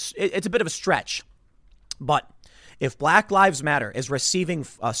 it's a bit of a stretch, but if Black Lives Matter is receiving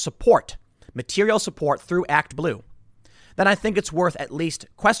support, material support through Act Blue, then I think it's worth at least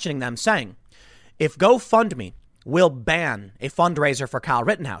questioning them, saying, if GoFundMe will ban a fundraiser for Kyle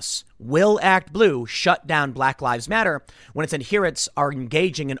Rittenhouse, will Act Blue shut down Black Lives Matter when its adherents are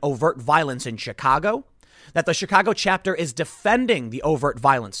engaging in overt violence in Chicago? That the Chicago chapter is defending the overt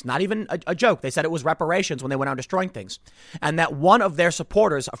violence, not even a joke. They said it was reparations when they went out destroying things. And that one of their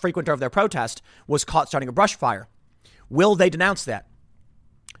supporters, a frequenter of their protest, was caught starting a brush fire. Will they denounce that?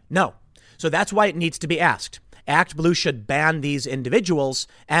 No. So that's why it needs to be asked. Act Blue should ban these individuals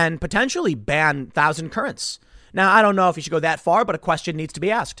and potentially ban Thousand Currents. Now, I don't know if you should go that far, but a question needs to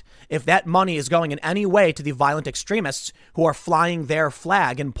be asked. If that money is going in any way to the violent extremists who are flying their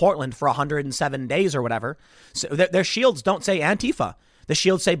flag in Portland for 107 days or whatever, so their shields don't say Antifa. The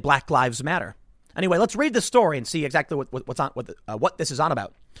shields say Black Lives Matter. Anyway, let's read the story and see exactly what this is on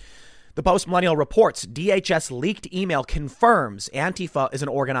about. The Post Millennial reports DHS leaked email confirms Antifa is an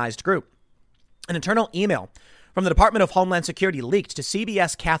organized group. An internal email from the Department of Homeland Security leaked to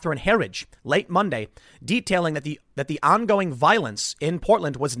CBS Catherine Herridge late Monday, detailing that the ongoing violence in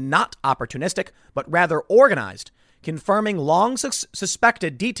Portland was not opportunistic, but rather organized, confirming long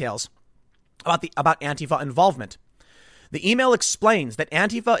suspected details about Antifa involvement. The email explains that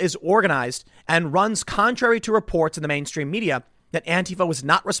Antifa is organized and runs contrary to reports in the mainstream media that Antifa was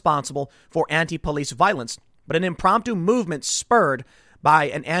not responsible for anti-police violence, but an impromptu movement spurred by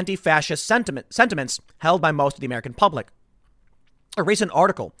an anti-fascist sentiments held by most of the American public. A recent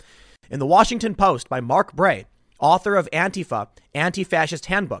article in the Washington Post by Mark Bray, author of Antifa, Anti-Fascist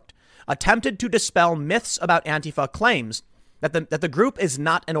Handbook, attempted to dispel myths about Antifa claims that the group is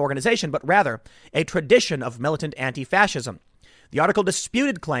not an organization, but rather a tradition of militant anti-fascism. The article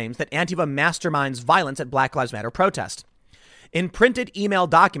disputed claims that Antifa masterminds violence at Black Lives Matter protests. In printed email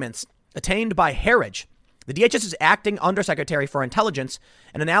documents attained by Herridge, the DHS's acting undersecretary for intelligence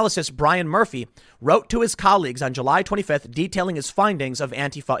and analysis, Brian Murphy, wrote to his colleagues on July 25th, detailing his findings of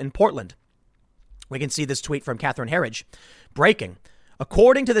Antifa in Portland. We can see this tweet from Catherine Herridge. Breaking.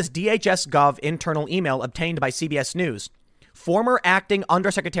 According to this DHS Gov internal email obtained by CBS News, former acting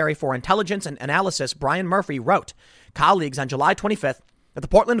undersecretary for intelligence and analysis, Brian Murphy, wrote colleagues on July 25th that the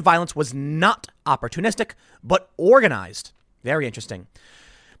Portland violence was not opportunistic, but organized. Very interesting.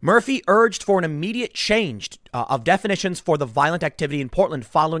 Murphy urged for an immediate change of definitions for the violent activity in Portland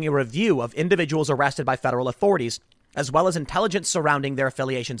following a review of individuals arrested by federal authorities, as well as intelligence surrounding their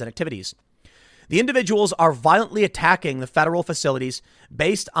affiliations and activities. The individuals are violently attacking the federal facilities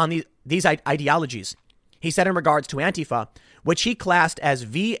based on these ideologies, he said in regards to Antifa, which he classed as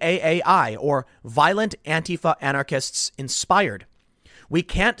VAAI, or Violent Antifa Anarchists Inspired. We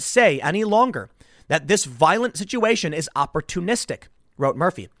can't say any longer that this violent situation is opportunistic, wrote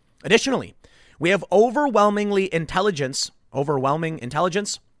Murphy. Additionally, we have overwhelming intelligence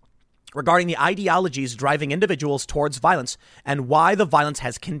regarding the ideologies driving individuals towards violence and why the violence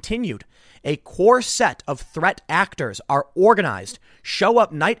has continued. A core set of threat actors are organized, show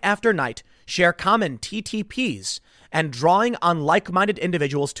up night after night, share common TTPs, and drawing on like-minded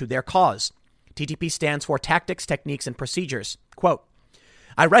individuals to their cause. TTP stands for Tactics, Techniques, and Procedures. Quote,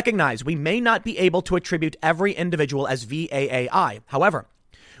 I recognize we may not be able to attribute every individual as VAAI. However,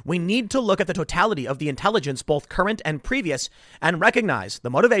 we need to look at the totality of the intelligence, both current and previous, and recognize the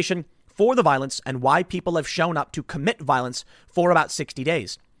motivation for the violence and why people have shown up to commit violence for about 60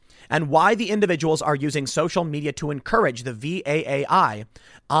 days, and why the individuals are using social media to encourage the VAAI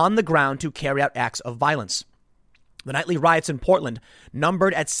on the ground to carry out acts of violence. The nightly riots in Portland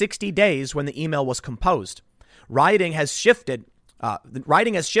numbered at 60 days when the email was composed. Rioting has shifted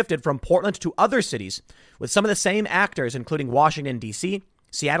from Portland to other cities with some of the same actors, including Washington, D.C.,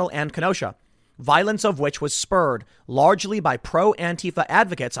 Seattle, and Kenosha, violence of which was spurred largely by pro-Antifa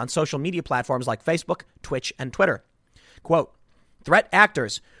advocates on social media platforms like Facebook, Twitch, and Twitter. Quote, threat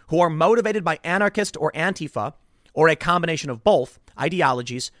actors who are motivated by anarchist or Antifa, or a combination of both,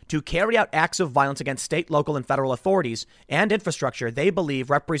 ideologies to carry out acts of violence against state, local, and federal authorities and infrastructure they believe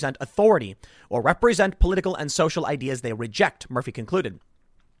represent authority or represent political and social ideas they reject, Murphy concluded.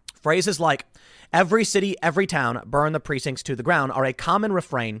 Phrases like every city, every town, burn the precincts to the ground are a common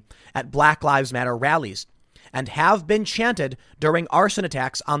refrain at Black Lives Matter rallies and have been chanted during arson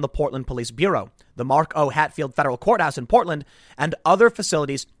attacks on the Portland Police Bureau, the Mark O. Hatfield Federal Courthouse in Portland, and other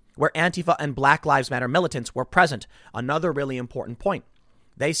facilities where Antifa and Black Lives Matter militants were present. Another really important point.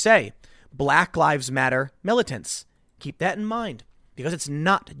 They say Black Lives Matter militants. Keep that in mind, because it's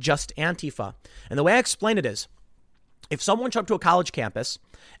not just Antifa. And the way I explain it is, if someone showed up to a college campus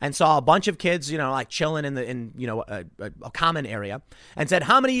and saw a bunch of kids, like chilling in a common area and said,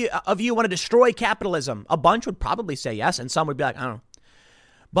 how many of you want to destroy capitalism? A bunch would probably say yes. And some would be like, I don't know.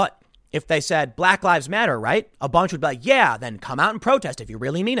 But if they said Black Lives Matter, right? A bunch would be like, yeah, then come out and protest if you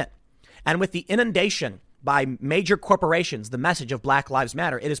really mean it. And with the inundation by major corporations, the message of Black Lives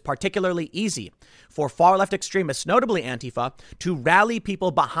Matter, it is particularly easy for far left extremists, notably Antifa, to rally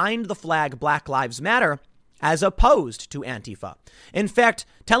people behind the flag Black Lives Matter as opposed to Antifa. In fact,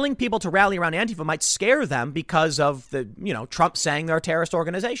 telling people to rally around Antifa might scare them because of Trump saying they're a terrorist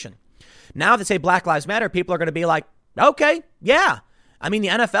organization. Now, if they say Black Lives Matter, people are going to be like, okay, yeah. I mean, the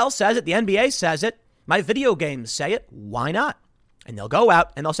NFL says it. The NBA says it. My video games say it. Why not? And they'll go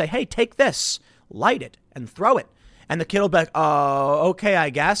out and they'll say, hey, take this, light it and throw it. And the kid will be like, oh, okay, I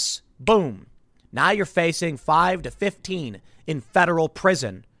guess. Boom. Now you're facing 5 to 15 in federal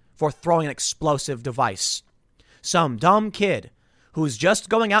prison for throwing an explosive device. Some dumb kid who's just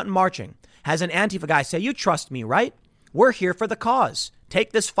going out and marching has an Antifa guy say, you trust me, right? We're here for the cause.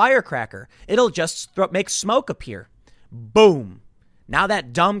 Take this firecracker. It'll just make smoke appear. Boom. Now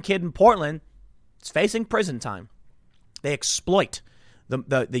that dumb kid in Portland It's facing prison time. They exploit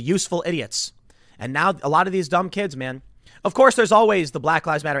the useful idiots. And now a lot of these dumb kids, man. Of course, there's always the Black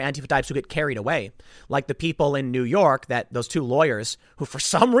Lives Matter Antifa types who get carried away, like the people in New York, those two lawyers who for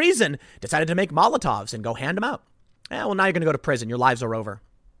some reason decided to make Molotovs and go hand them out. Well, now you're going to go to prison. Your lives are over.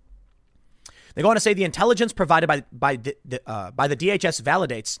 They go on to say the intelligence provided by the DHS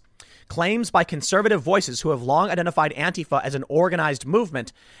validates claims by conservative voices who have long identified Antifa as an organized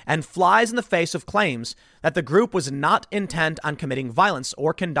movement and flies in the face of claims that the group was not intent on committing violence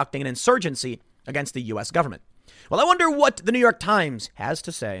or conducting an insurgency against the U.S. government. Well, I wonder what the New York Times has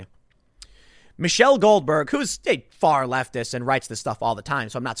to say. Michelle Goldberg, who's a far leftist and writes this stuff all the time,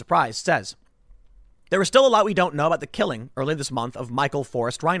 so I'm not surprised, says, there is still a lot we don't know about the killing early this month of Michael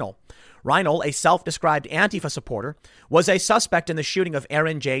Forrest Reinl. Reinl, a self-described Antifa supporter, was a suspect in the shooting of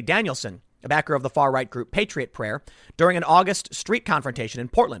Aaron J. Danielson, a backer of the far-right group Patriot Prayer, during an August street confrontation in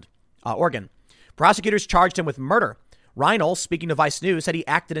Portland, Oregon. Prosecutors charged him with murder. Reinl, speaking to Vice News, said he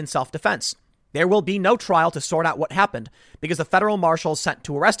acted in self-defense. There will be no trial to sort out what happened because the federal marshals sent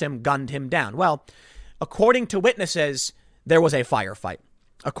to arrest him gunned him down. Well, according to witnesses, there was a firefight.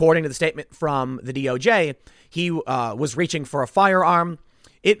 According to the statement from the DOJ, he was reaching for a firearm.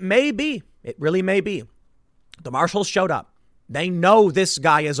 It may be. It really may be. The marshals showed up. They know this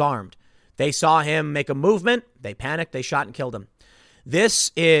guy is armed. They saw him make a movement. They panicked. They shot and killed him.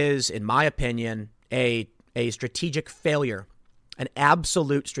 This is, in my opinion, a strategic failure, an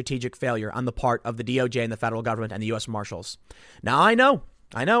absolute strategic failure on the part of the DOJ and the federal government and the U.S. Marshals. Now, I know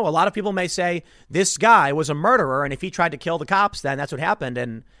a lot of people may say this guy was a murderer, and if he tried to kill the cops, then that's what happened,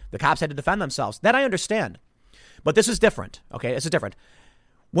 and the cops had to defend themselves. That I understand. But this is different, okay? This is different.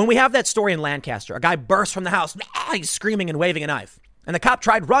 When we have that story in Lancaster, a guy bursts from the house, he's screaming and waving a knife, and the cop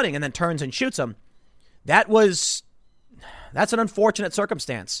tried running and then turns and shoots him. That's an unfortunate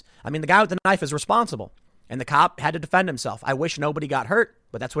circumstance. I mean, the guy with the knife is responsible, and the cop had to defend himself. I wish nobody got hurt,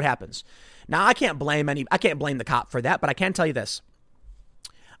 but that's what happens. Now, I can't blame the cop for that, but I can tell you this.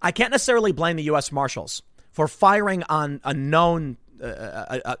 I can't necessarily blame the U.S. Marshals for firing on a known,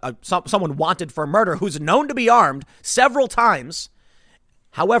 someone wanted for murder who's known to be armed several times.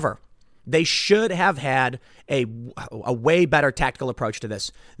 However, they should have had a way better tactical approach to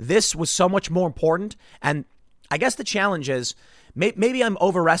this. This was so much more important. And I guess the challenge is maybe I'm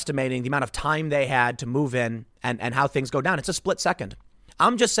overestimating the amount of time they had to move in and how things go down. It's a split second.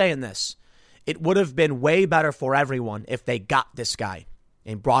 I'm just saying this. It would have been way better for everyone if they got this guy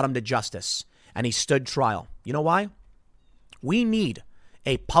and brought him to justice and he stood trial. You know why? We need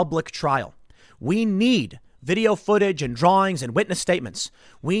a public trial. We need video footage and drawings and witness statements.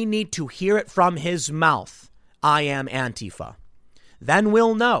 We need to hear it from his mouth. I am Antifa. Then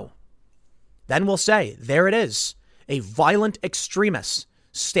we'll know. Then we'll say, there it is. A violent extremist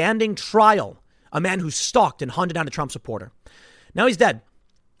standing trial. A man who stalked and hunted down a Trump supporter. Now he's dead.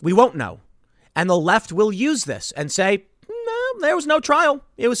 We won't know. And the left will use this and say, no, there was no trial.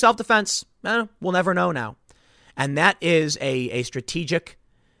 It was self-defense. We'll never know now. And that is a strategic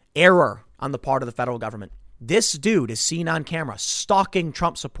error on the part of the federal government. This dude is seen on camera stalking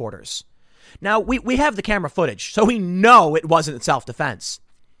Trump supporters. Now, we have the camera footage, so we know it wasn't self-defense.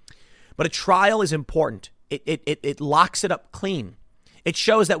 But a trial is important. It locks it up clean. It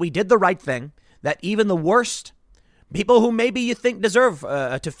shows that we did the right thing, that even the worst people who maybe you think deserve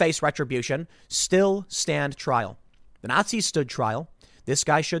to face retribution still stand trial. The Nazis stood trial. This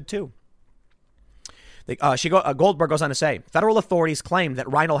guy should too. Goldberg goes on to say, federal authorities claimed that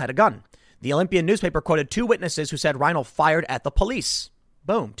Reinl had a gun. The Olympian newspaper quoted two witnesses who said Reinl fired at the police.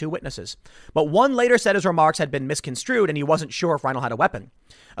 Boom, two witnesses. But one later said his remarks had been misconstrued and he wasn't sure if Reinl had a weapon.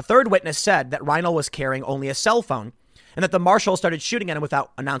 A third witness said that Reinl was carrying only a cell phone and that the marshals started shooting at him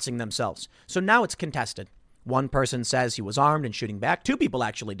without announcing themselves. So now it's contested. One person says he was armed and shooting back. Two people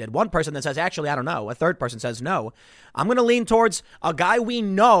actually did. One person that says, actually, I don't know. A third person says no. I'm going to lean towards a guy we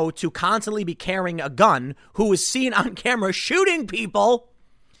know to constantly be carrying a gun who was seen on camera shooting people.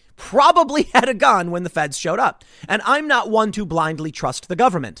 Probably had a gun when the feds showed up. And I'm not one to blindly trust the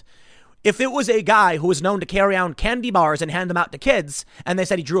government. If it was a guy who was known to carry around candy bars and hand them out to kids and they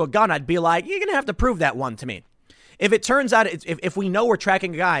said he drew a gun, I'd be like, you're going to have to prove that one to me. If it turns out, if we know we're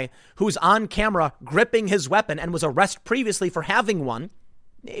tracking a guy who's on camera gripping his weapon and was arrested previously for having one,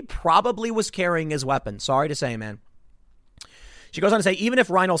 he probably was carrying his weapon. Sorry to say, man. She goes on to say, even if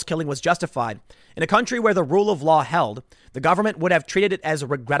Reinl's killing was justified, in a country where the rule of law held, the government would have treated it as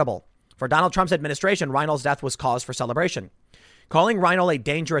regrettable. For Donald Trump's administration, Reinl's death was cause for celebration. Calling Reinl a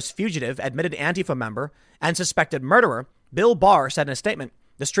dangerous fugitive, admitted Antifa member, and suspected murderer, Bill Barr said in a statement,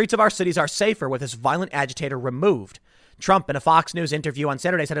 the streets of our cities are safer with this violent agitator removed. Trump, in a Fox News interview on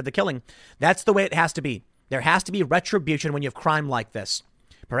Saturday, said of the killing, that's the way it has to be. There has to be retribution when you have crime like this.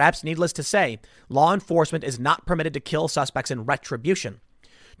 Perhaps needless to say, law enforcement is not permitted to kill suspects in retribution.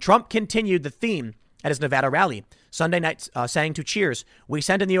 Trump continued the theme at his Nevada rally Sunday night, saying to Cheers, "We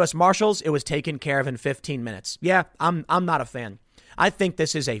sent in the U.S. Marshals. It was taken care of in 15 minutes." Yeah, I'm not a fan. I think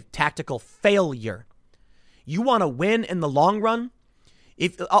this is a tactical failure. You want to win in the long run?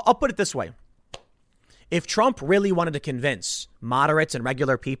 I'll put it this way. If Trump really wanted to convince moderates and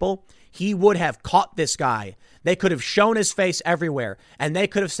regular people, he would have caught this guy. They could have shown his face everywhere, and they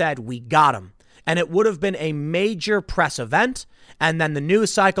could have said, "We got him." And it would have been a major press event. And then the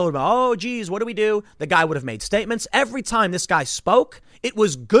news cycle would be, "Oh, geez, what do we do?" The guy would have made statements. Every time this guy spoke, it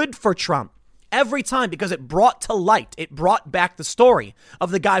was good for Trump. Every time, because it brought to light, it brought back the story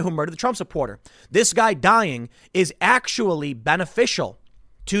of the guy who murdered the Trump supporter. This guy dying is actually beneficial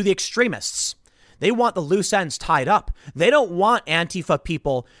to the extremists. They want the loose ends tied up. They don't want Antifa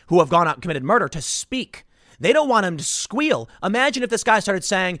people who have gone out and committed murder to speak. They don't want him to squeal. Imagine if this guy started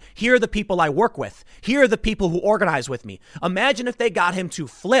saying, "Here are the people I work with. Here are the people who organize with me." Imagine if they got him to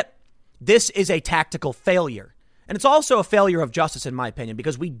flip. This is a tactical failure. And it's also a failure of justice, in my opinion,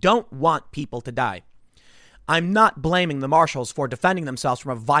 because we don't want people to die. I'm not blaming the marshals for defending themselves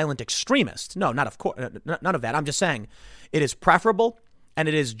from a violent extremist. No, none of that. I'm just saying it is preferable and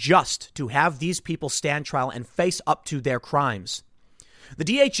it is just to have these people stand trial and face up to their crimes. The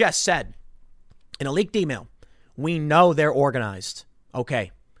DHS said in a leaked email, "We know they're organized."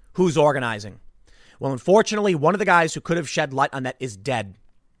 Okay, who's organizing? Well, unfortunately, one of the guys who could have shed light on that is dead.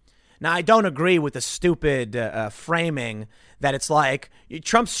 Now, I don't agree with the stupid framing that it's like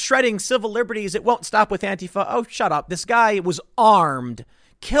Trump's shredding civil liberties. It won't stop with Antifa. Oh, shut up. This guy was armed,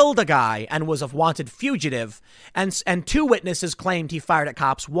 killed a guy, and was a wanted fugitive. And two witnesses claimed he fired at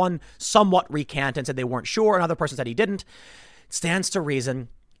cops. One somewhat recanted and said they weren't sure. Another person said he didn't. It stands to reason.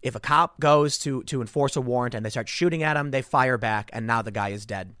 If a cop goes to enforce a warrant and they start shooting at him, they fire back, and now the guy is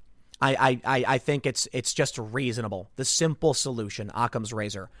dead. I think it's just reasonable. The simple solution, Occam's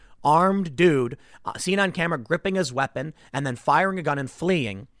razor. Armed dude, seen on camera gripping his weapon and then firing a gun and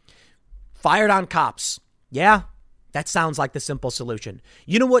fleeing, fired on cops. Yeah, that sounds like the simple solution.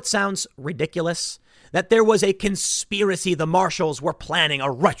 You know what sounds ridiculous? That there was a conspiracy. The marshals were planning a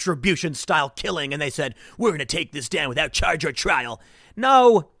retribution-style killing, and they said, "We're going to take this down without charge or trial."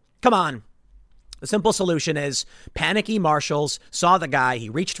 No, come on. The simple solution is panicky marshals saw the guy. He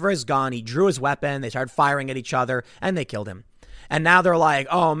reached for his gun. He drew his weapon. They started firing at each other, and they killed him. And now they're like,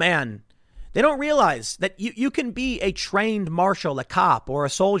 oh, man. They don't realize that you can be a trained marshal, a cop or a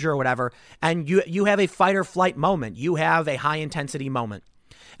soldier or whatever, and you have a fight or flight moment. You have a high intensity moment.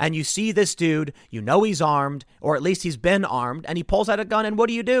 And you see this dude, you know he's armed, or at least he's been armed, and he pulls out a gun, and what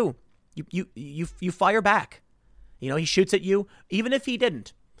do? You fire back. You know, he shoots at you, even if he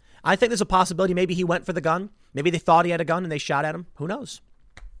didn't. I think there's a possibility maybe he went for the gun. Maybe they thought he had a gun and they shot at him. Who knows?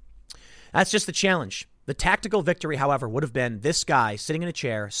 That's just the challenge. The tactical victory, however, would have been this guy sitting in a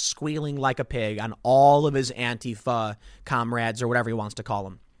chair, squealing like a pig on all of his Antifa comrades or whatever he wants to call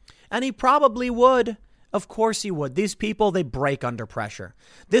them. And he probably would. Of course he would. These people, they break under pressure.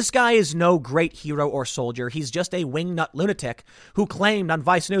 This guy is no great hero or soldier. He's just a wingnut lunatic who claimed on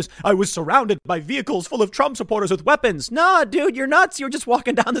Vice News, "I was surrounded by vehicles full of Trump supporters with weapons." Nah, dude, you're nuts. You're just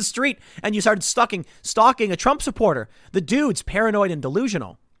walking down the street and you started stalking a Trump supporter. The dude's paranoid and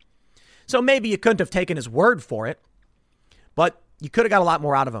delusional. So maybe you couldn't have taken his word for it, but you could have got a lot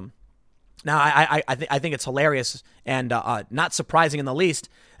more out of him. Now, I think it's hilarious and not surprising in the least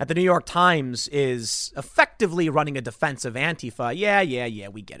that the New York Times is effectively running a defense of Antifa. Yeah,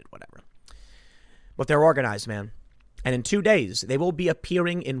 we get it, whatever. But they're organized, man. And in 2 days, they will be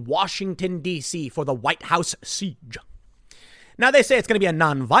appearing in Washington, D.C. for the White House siege. Now, they say it's going to be a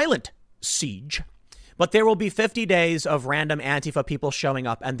nonviolent siege, but there will be 50 days of random Antifa people showing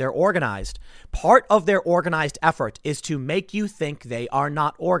up, and they're organized. Part of their organized effort is to make you think they are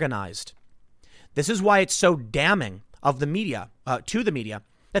not organized. This is why it's so damning of the media, to the media,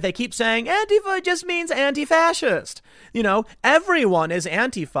 that they keep saying Antifa just means anti-fascist. You know, everyone is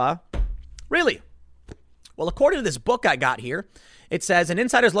Antifa. Really? Well, according to this book I got here, it says an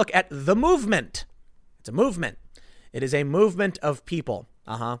insider's look at the movement. It's a movement. It is a movement of people.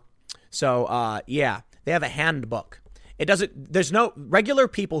 So, yeah, they have a handbook. There's no regular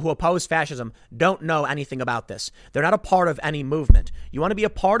people who oppose fascism don't know anything about this. They're not a part of any movement. You want to be a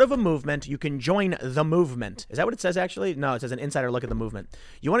part of a movement, you can join the movement. Is that what it says, actually? No, it says an insider look at the movement.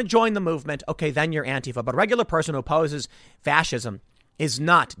 You want to join the movement, okay, then you're Antifa. But a regular person who opposes fascism is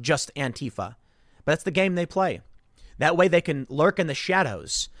not just Antifa. But that's the game they play. That way they can lurk in the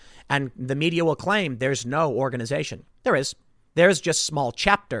shadows, and the media will claim there's no organization. There is. There's just small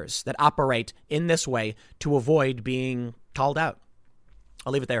chapters that operate in this way to avoid being called out.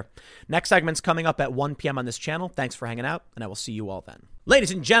 I'll leave it there. Next segment's coming up at 1 p.m. on this channel. Thanks for hanging out, and I will see you all then.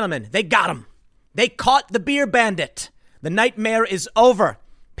 Ladies and gentlemen, they got him. They caught the beer bandit. The nightmare is over.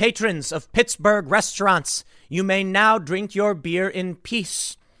 Patrons of Pittsburgh restaurants, you may now drink your beer in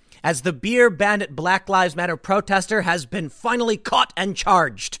peace, as the beer bandit Black Lives Matter protester has been finally caught and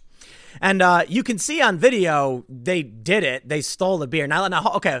charged. And you can see on video, they did it. They stole the beer.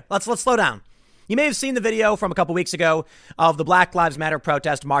 Now, okay, let's slow down. You may have seen the video from a couple weeks ago of the Black Lives Matter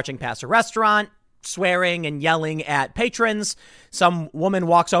protest marching past a restaurant, swearing and yelling at patrons. Some woman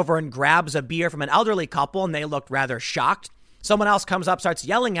walks over and grabs a beer from an elderly couple, and they looked rather shocked. Someone else comes up, starts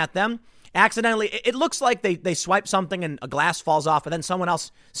yelling at them. Accidentally, it looks like they swipe something and a glass falls off, and then someone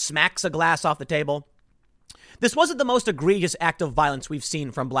else smacks a glass off the table. This wasn't the most egregious act of violence we've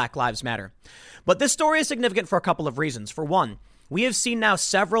seen from Black Lives Matter. But this story is significant for a couple of reasons. For one, we have seen now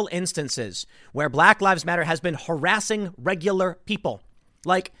several instances where Black Lives Matter has been harassing regular people.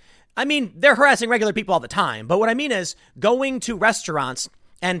 They're harassing regular people all the time. But what I mean is going to restaurants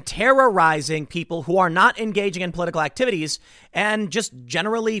and terrorizing people who are not engaging in political activities and just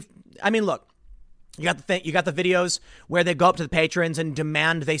generally, look. You got the videos where they go up to the patrons and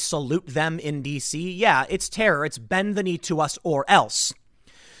demand they salute them in D.C. Yeah, it's terror. It's bend the knee to us or else.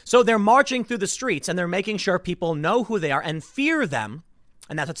 So they're marching through the streets and they're making sure people know who they are and fear them.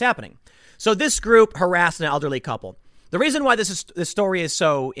 And that's what's happening. So this group harassed an elderly couple. The reason why this story is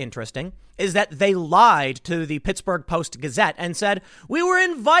so interesting is that they lied to the Pittsburgh Post-Gazette and said, we were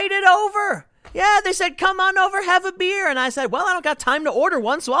invited over. Yeah, they said, come on over, have a beer. And I said, well, I don't got time to order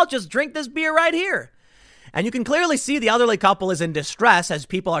one, so I'll just drink this beer right here. And you can clearly see the elderly couple is in distress as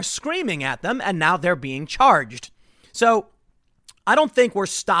people are screaming at them, and now they're being charged. So I don't think we're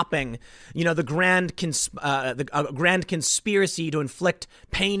stopping, the grand conspiracy to inflict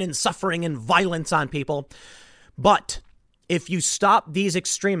pain and suffering and violence on people. But if you stop these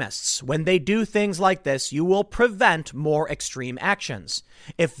extremists when they do things like this, you will prevent more extreme actions.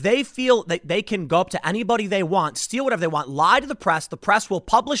 If they feel that they can go up to anybody they want, steal whatever they want, lie to the press will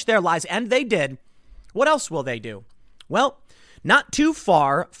publish their lies, and they did. What else will they do? Well, not too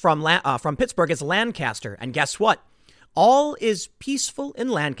far from Pittsburgh is Lancaster. And guess what? All is peaceful in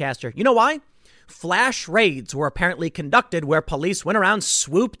Lancaster. You know why? Flash raids were apparently conducted where police went around,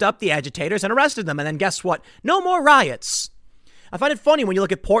 swooped up the agitators and arrested them. And then guess what? No more riots. I find it funny when you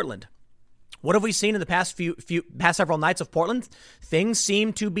look at Portland. What have we seen in the past several nights of Portland? Things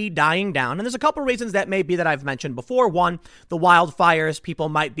seem to be dying down. And there's a couple reasons that may be that I've mentioned before. One, the wildfires, people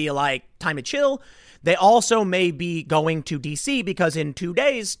might be like, time to chill. They also may be going to D.C. because in 2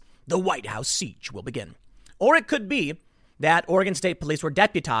 days, the White House siege will begin. Or it could be that Oregon State Police were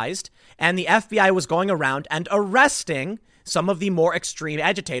deputized and the FBI was going around and arresting some of the more extreme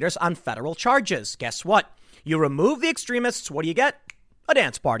agitators on federal charges. Guess what? You remove the extremists, what do you get? A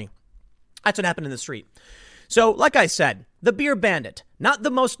dance party. That's what happened in the street. So, like I said, the beer bandit, not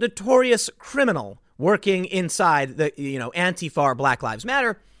the most notorious criminal working inside the, Antifa or Black Lives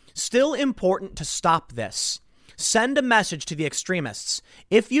Matter, still important to stop this. Send a message to the extremists.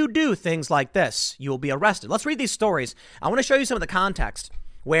 If you do things like this, you will be arrested. Let's read these stories. I want to show you some of the context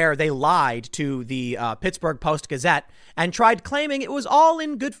where they lied to the Pittsburgh Post-Gazette and tried claiming it was all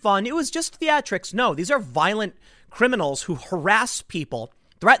in good fun. It was just theatrics. No, these are violent criminals who harass people,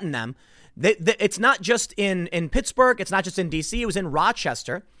 threaten them. It's not just in Pittsburgh. It's not just in D.C. It was in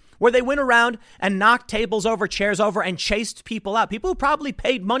Rochester, where they went around and knocked tables over, chairs over, and chased people out. People who probably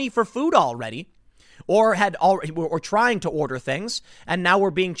paid money for food already or were trying to order things, and now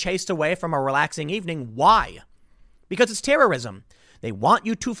were being chased away from a relaxing evening. Why? Because it's terrorism. They want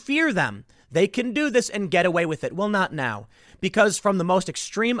you to fear them. They can do this and get away with it. Well, not now. Because from the most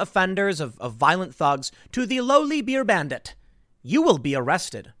extreme offenders of violent thugs to the lowly beer bandit, you will be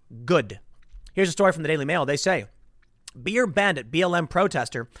arrested. Good. Here's a story from the Daily Mail. They say, beer bandit BLM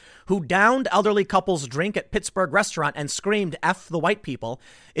protester who downed elderly couple's drink at Pittsburgh restaurant and screamed F the white people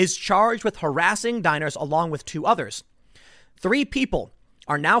is charged with harassing diners along with 2 others. 3 people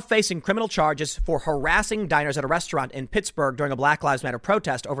are now facing criminal charges for harassing diners at a restaurant in Pittsburgh during a Black Lives Matter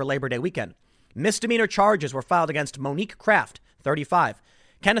protest over Labor Day weekend. Misdemeanor charges were filed against Monique Kraft, 35,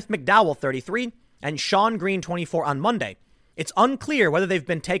 Kenneth McDowell, 33, and Sean Green, 24 on Monday. It's unclear whether they've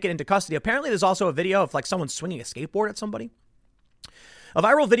been taken into custody. Apparently, there's also a video of someone swinging a skateboard at somebody. A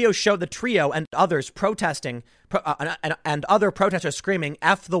viral video showed the trio and others protesting and other protesters screaming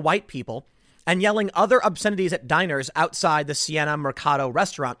F the white people and yelling other obscenities at diners outside the Siena Mercado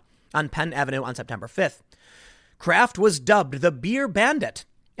restaurant on Penn Avenue on September 5th. Kraft was dubbed the beer bandit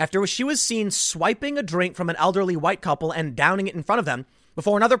after she was seen swiping a drink from an elderly white couple and downing it in front of them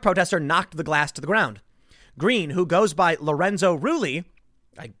before another protester knocked the glass to the ground. Green, who goes by Lorenzo Rulli,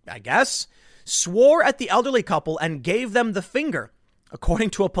 I guess, swore at the elderly couple and gave them the finger, according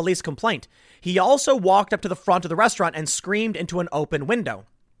to a police complaint. He also walked up to the front of the restaurant and screamed into an open window.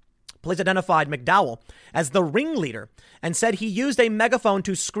 Police identified McDowell as the ringleader and said he used a megaphone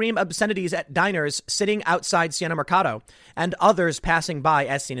to scream obscenities at diners sitting outside Siena Mercado and others passing by,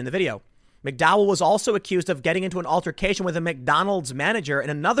 as seen in the video. McDowell was also accused of getting into an altercation with a McDonald's manager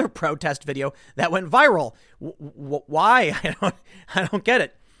in another protest video that went viral. Why? I don't get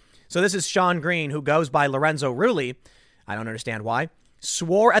it. So this is Sean Green, who goes by Lorenzo Rulli. I don't understand why.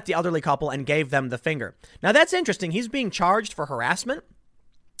 Swore at the elderly couple and gave them the finger. Now that's interesting. He's being charged for harassment.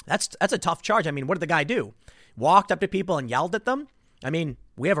 That's a tough charge. I mean, what did the guy do? Walked up to people and yelled at them? I mean,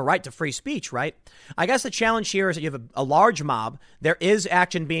 we have a right to free speech, right? I guess the challenge here is that you have a large mob. There is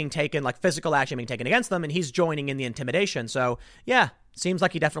action being taken, like physical action being taken against them, and he's joining in the intimidation. So, yeah, seems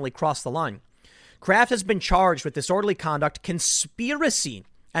like he definitely crossed the line. Kraft has been charged with disorderly conduct, conspiracy,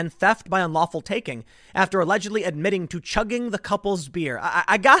 and theft by unlawful taking after allegedly admitting to chugging the couple's beer.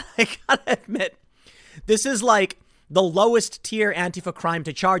 I gotta admit, this is like the lowest tier Antifa crime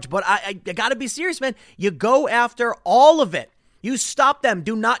to charge, but I gotta be serious, man. You go after all of it. You stop them.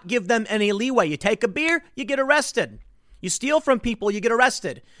 Do not give them any leeway. You take a beer, you get arrested. You steal from people, you get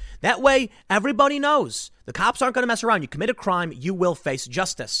arrested. That way, everybody knows the cops aren't going to mess around. You commit a crime, you will face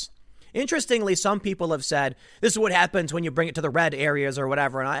justice. Interestingly, some people have said this is what happens when you bring it to the red areas or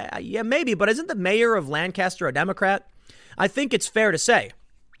whatever. And yeah, maybe, but isn't the mayor of Lancaster a Democrat? I think it's fair to say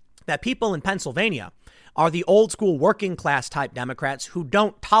that people in Pennsylvania are the old school working class type Democrats who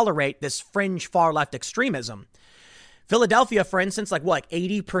don't tolerate this fringe far left extremism. Philadelphia, for instance, like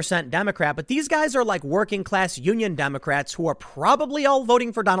 80% Democrat, but these guys are like working class union Democrats who are probably all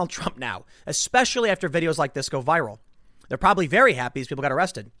voting for Donald Trump now, especially after videos like this go viral. They're probably very happy these people got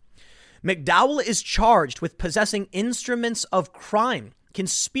arrested. McDowell is charged with possessing instruments of crime,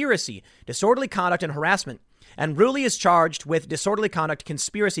 conspiracy, disorderly conduct, and harassment. And Rulli is charged with disorderly conduct,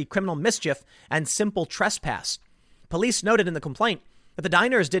 conspiracy, criminal mischief, and simple trespass. Police noted in the complaint that the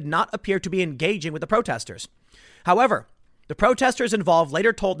diners did not appear to be engaging with the protesters. However, the protesters involved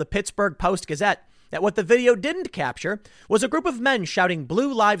later told the Pittsburgh Post-Gazette that what the video didn't capture was a group of men shouting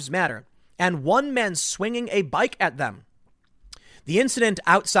 "Blue Lives Matter" and one man swinging a bike at them. The incident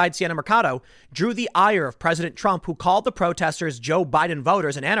outside Siena Mercado drew the ire of President Trump, who called the protesters Joe Biden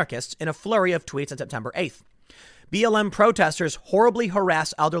voters and anarchists in a flurry of tweets on September 8th. BLM protesters horribly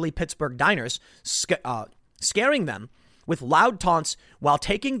harass elderly Pittsburgh diners, scaring them with loud taunts while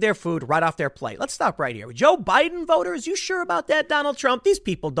taking their food right off their plate. Let's stop right here. Joe Biden voters, you sure about that, Donald Trump? These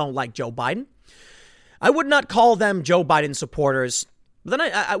people don't like Joe Biden. I would not call them Joe Biden supporters. But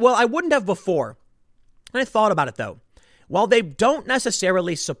then I wouldn't have before. And I thought about it, though. While they don't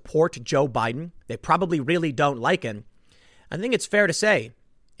necessarily support Joe Biden, they probably really don't like him. I think it's fair to say,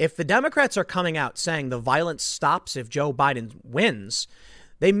 if the Democrats are coming out saying the violence stops if Joe Biden wins,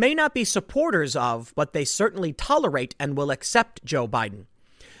 they may not be supporters of, but they certainly tolerate and will accept Joe Biden.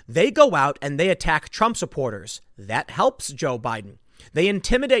 They go out and they attack Trump supporters. That helps Joe Biden. They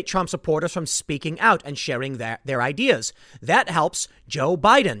intimidate Trump supporters from speaking out and sharing their ideas. That helps Joe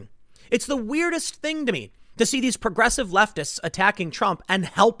Biden. It's the weirdest thing to me to see these progressive leftists attacking Trump and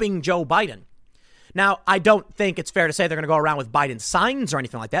helping Joe Biden. Now, I don't think it's fair to say they're going to go around with Biden signs or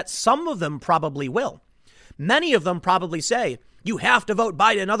anything like that. Some of them probably will. Many of them probably say, you have to vote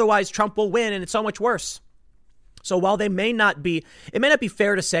Biden, otherwise Trump will win, and it's so much worse. So while it may not be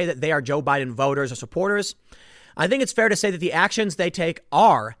fair to say that they are Joe Biden voters or supporters, I think it's fair to say that the actions they take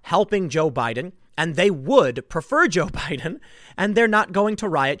are helping Joe Biden, and they would prefer Joe Biden, and they're not going to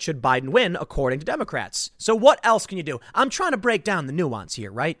riot should Biden win, according to Democrats. So what else can you do? I'm trying to break down the nuance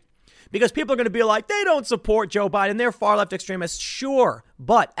here, right? Because people are going to be like, they don't support Joe Biden. They're far left extremists. Sure.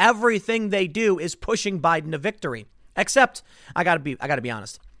 But everything they do is pushing Biden to victory. Except, I gotta be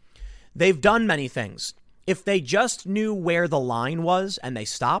honest. They've done many things. If they just knew where the line was and they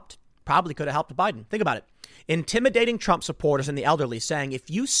stopped, probably could have helped Biden. Think about it. Intimidating Trump supporters and the elderly, saying, if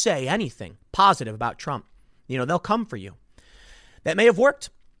you say anything positive about Trump, they'll come for you. That may have worked.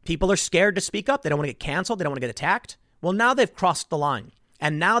 People are scared to speak up. They don't want to get canceled. They don't want to get attacked. Well, now they've crossed the line.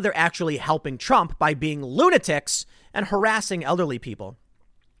 And now they're actually helping Trump by being lunatics and harassing elderly people.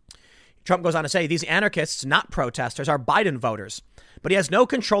 Trump goes on to say these anarchists, not protesters, are Biden voters. But he has no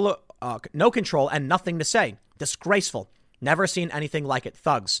control and nothing to say. Disgraceful. Never seen anything like it.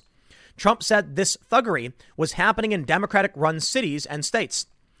 Thugs. Trump said this thuggery was happening in Democratic-run cities and states.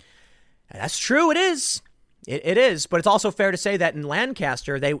 And that's true. It is. It is, but it's also fair to say that in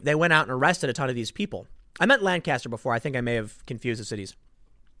Lancaster, they went out and arrested a ton of these people. I meant Lancaster before. I think I may have confused the cities.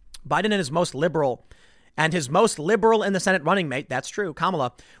 Biden and his most liberal in the Senate running mate, that's true,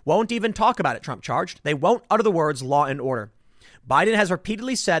 Kamala, won't even talk about it, Trump charged. They won't utter the words law and order. Biden has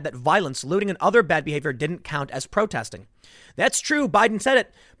repeatedly said that violence, looting, and other bad behavior didn't count as protesting. That's true. Biden said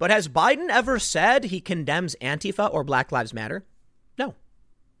it. But has Biden ever said he condemns Antifa or Black Lives Matter? No,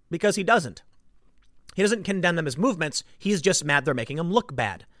 because he doesn't. He doesn't condemn them as movements. He's just mad they're making him look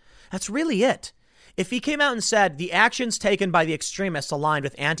bad. That's really it. If he came out and said the actions taken by the extremists aligned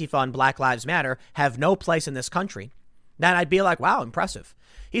with Antifa and Black Lives Matter have no place in this country, then I'd be like, wow, impressive.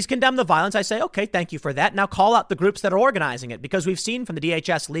 He's condemned the violence. I say, OK, thank you for that. Now call out the groups that are organizing it, because we've seen from the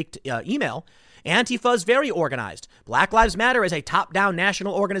DHS leaked email, Antifa is very organized. Black Lives Matter is a top-down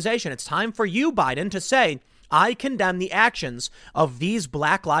national organization. It's time for you, Biden, to say, I condemn the actions of these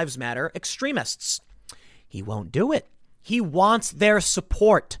Black Lives Matter extremists. He won't do it. He wants their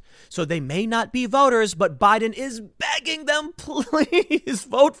support. So they may not be voters, but Biden is begging them, please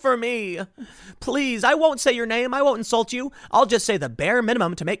vote for me. Please, I won't say your name. I won't insult you. I'll just say the bare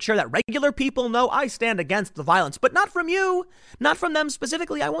minimum to make sure that regular people know I stand against the violence, but not from you, not from them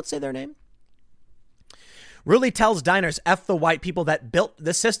specifically. I won't say their name. Rulli tells diners F the white people that built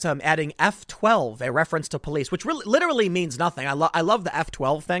the system, adding F12, a reference to police, which really literally means nothing. I love the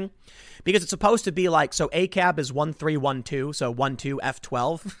F12 thing because it's supposed to be like, so ACAB is 1312, so 12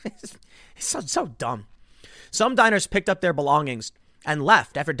 F12. It's so dumb. Some diners picked up their belongings and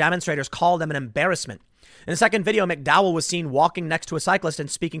left after demonstrators called them an embarrassment. In the second video, McDowell was seen walking next to a cyclist and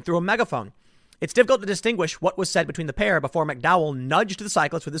speaking through a megaphone. It's difficult to distinguish what was said between the pair before McDowell nudged the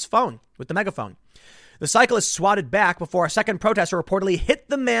cyclist with the megaphone. The cyclist swatted back before a second protester reportedly hit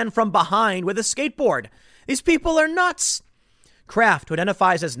the man from behind with a skateboard. These people are nuts. Kraft, who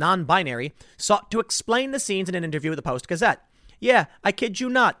identifies as non-binary, sought to explain the scenes in an interview with the Post-Gazette. Yeah, I kid you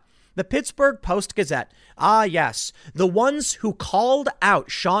not. The Pittsburgh Post-Gazette. Ah, yes. The ones who called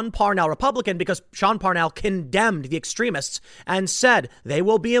out Sean Parnell, Republican, because Sean Parnell condemned the extremists and said they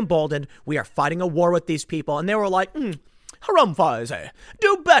will be emboldened. We are fighting a war with these people. And they were like, harumphize.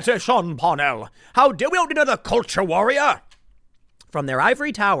 Do better, Sean Parnell. How dare we don't need another culture warrior? From their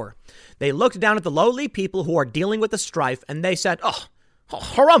ivory tower, they looked down at the lowly people who are dealing with the strife and they said,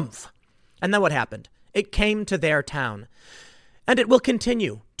 harumph. And then what happened? It came to their town. And it will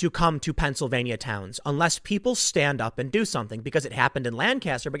continue to come to Pennsylvania towns unless people stand up and do something, because it happened in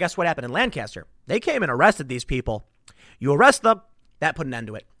Lancaster. But guess what happened in Lancaster? They came and arrested these people. You arrest them. That put an end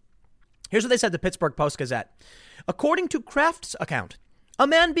to it. Here's what they said to the Pittsburgh Post-Gazette. According to Kraft's account, a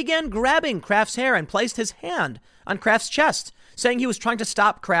man began grabbing Kraft's hair and placed his hand on Kraft's chest, saying he was trying to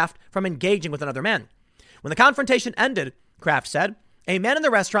stop Kraft from engaging with another man. When the confrontation ended, Kraft said, a man in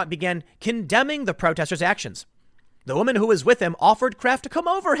the restaurant began condemning the protesters' actions. The woman who was with him offered Kraft to come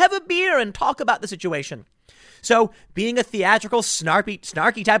over, have a beer, and talk about the situation. So, being a theatrical,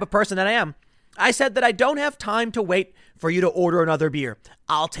 snarky type of person that I am, I said that I don't have time to wait for you to order another beer.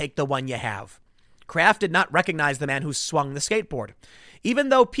 I'll take the one you have. Kraft did not recognize the man who swung the skateboard. Even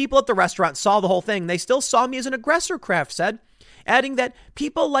though people at the restaurant saw the whole thing, they still saw me as an aggressor, Kraft said, adding that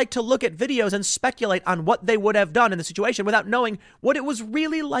people like to look at videos and speculate on what they would have done in the situation without knowing what it was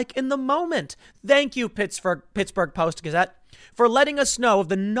really like in the moment. Thank you, Pittsburgh Post-Gazette, for letting us know of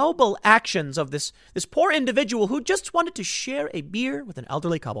the noble actions of this poor individual who just wanted to share a beer with an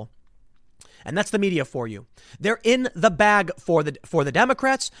elderly couple. And that's the media for you. They're in the bag for the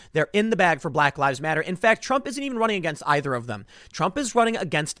Democrats. They're in the bag for Black Lives Matter. In fact, Trump isn't even running against either of them. Trump is running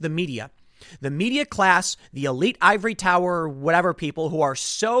against the media. The media class, the elite ivory tower, whatever people who are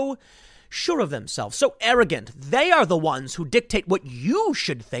so sure of themselves, so arrogant. They are the ones who dictate what you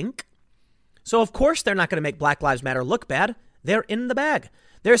should think. So, of course, they're not going to make Black Lives Matter look bad. They're in the bag.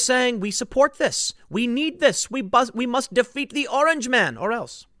 They're saying, we support this. We need this. We must defeat the orange man or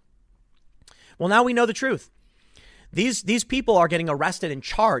else. Well, now we know the truth. These people are getting arrested and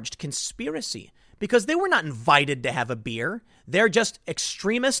charged conspiracy because they were not invited to have a beer. They're just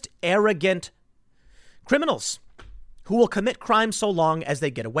extremist, arrogant criminals who will commit crime so long as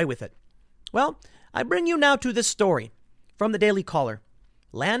they get away with it. Well, I bring you now to this story from the Daily Caller.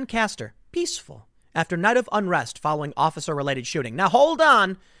 Lancaster, peaceful after night of unrest following officer-related shooting. Now, hold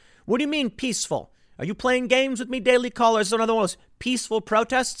on. What do you mean peaceful? Are you playing games with me, Daily Caller? Is this another one of those peaceful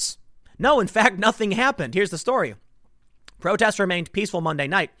protests? No, in fact, nothing happened. Here's the story. Protests remained peaceful Monday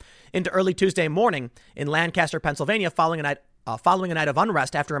night into early Tuesday morning in Lancaster, Pennsylvania, following a night of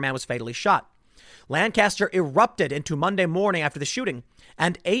unrest after a man was fatally shot. Lancaster erupted into Monday morning after the shooting,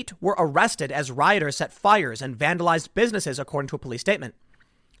 and 8 were arrested as rioters set fires and vandalized businesses, according to a police statement.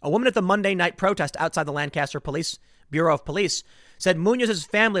 A woman at the Monday night protest outside the Lancaster Bureau of Police said Munoz's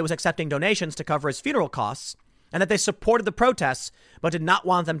family was accepting donations to cover his funeral costs and that they supported the protests but did not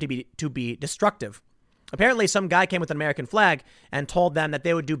want them to be destructive. Apparently, some guy came with an American flag and told them that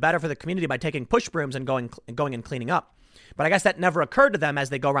they would do better for the community by taking push brooms and going and cleaning up. But I guess that never occurred to them as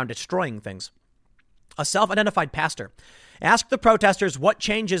they go around destroying things. A self-identified pastor asked the protesters what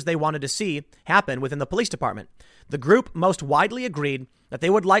changes they wanted to see happen within the police department. The group most widely agreed that they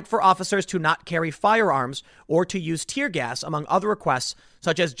would like for officers to not carry firearms or to use tear gas, among other requests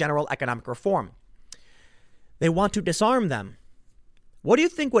such as general economic reform. They want to disarm them. What do you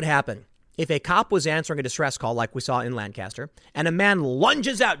think would happen if a cop was answering a distress call like we saw in Lancaster and a man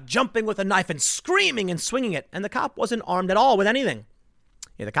lunges out jumping with a knife and screaming and swinging it, and the cop wasn't armed at all with anything?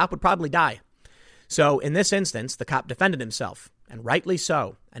 Yeah, the cop would probably die. So in this instance, the cop defended himself, and rightly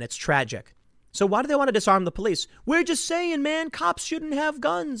so, and it's tragic. So why do they want to disarm the police? We're just saying, man, cops shouldn't have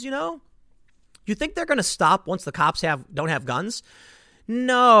guns, you know? You think they're going to stop once the cops don't have guns?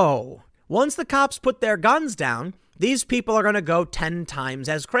 No. Once the cops put their guns down, these people are going to go 10 times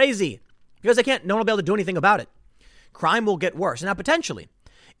as crazy because no one will be able to do anything about it. Crime will get worse. Now, potentially,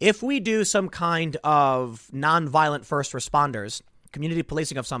 if we do some kind of nonviolent first responders, community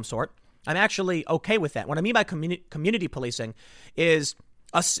policing of some sort, I'm actually okay with that. What I mean by community policing is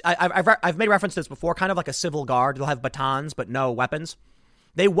I've made reference to this before, kind of like a civil guard. They'll have batons, but no weapons.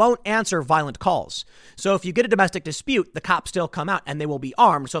 They won't answer violent calls. So if you get a domestic dispute, the cops still come out and they will be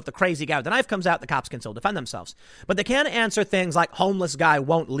armed. So if the crazy guy with the knife comes out, the cops can still defend themselves. But they can't answer things like homeless guy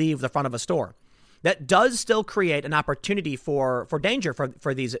won't leave the front of a store. That does still create an opportunity for danger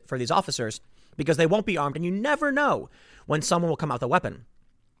for these officers because they won't be armed. And you never know when someone will come out with a weapon.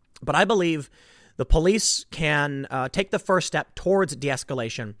 But I believe the police can take the first step towards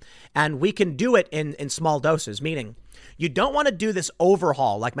de-escalation, and we can do it in small doses, meaning you don't want to do this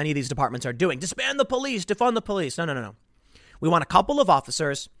overhaul like many of these departments are doing. Disband the police, defund the police. No. We want a couple of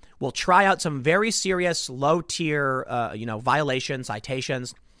officers. We'll try out some very serious low-tier violations,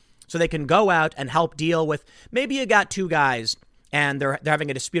 citations, so they can go out and help deal with maybe you got two guys and they're having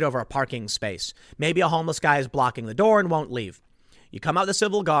a dispute over a parking space. Maybe a homeless guy is blocking the door and won't leave. You come out the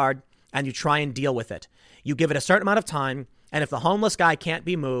civil guard and you try and deal with it. You give it a certain amount of time. And if the homeless guy can't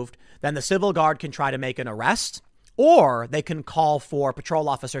be moved, then the civil guard can try to make an arrest, or they can call for patrol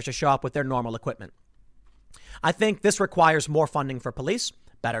officers to show up with their normal equipment. I think this requires more funding for police,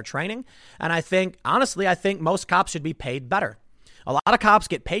 better training. And I think most cops should be paid better. A lot of cops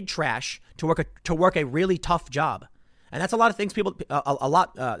get paid trash to work a really tough job. And that's a lot of things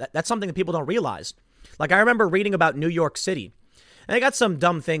that's something that people don't realize. Like I remember reading about New York City. And they got some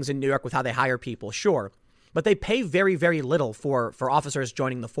dumb things in New York with how they hire people, sure. But they pay very, very little for officers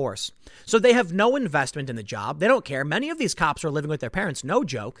joining the force. So they have no investment in the job. They don't care. Many of these cops are living with their parents, no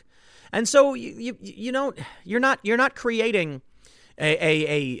joke. And so you're not creating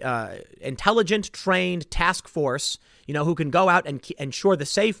a intelligent, trained task force, who can go out and ensure the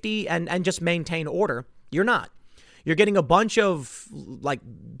safety and just maintain order. You're not. You're getting a bunch of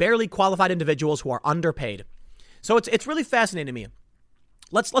barely qualified individuals who are underpaid. So it's really fascinating to me.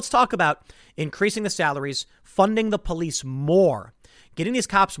 Let's talk about increasing the salaries, funding the police more, getting these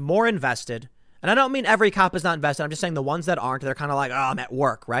cops more invested. And I don't mean every cop is not invested. I'm just saying the ones that aren't, they're kind of like, I'm at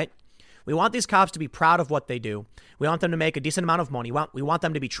work, right? We want these cops to be proud of what they do. We want them to make a decent amount of money. We want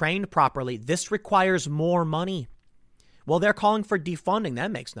them to be trained properly. This requires more money. Well, they're calling for defunding.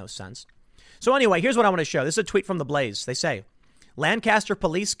 That makes no sense. So anyway, here's what I want to show. This is a tweet from The Blaze. They say, Lancaster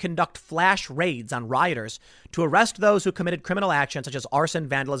police conduct flash raids on rioters to arrest those who committed criminal actions such as arson,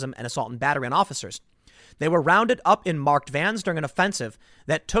 vandalism, and assault and battery on officers. They were rounded up in marked vans during an offensive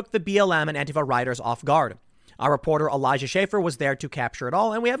that took the BLM and Antifa rioters off guard. Our reporter Elijah Schaefer was there to capture it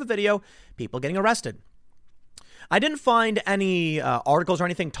all, and we have a video, people getting arrested. I didn't find any articles or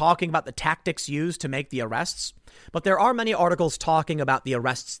anything talking about the tactics used to make the arrests, but there are many articles talking about the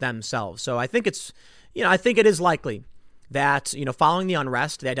arrests themselves. So I think it is likely that, following the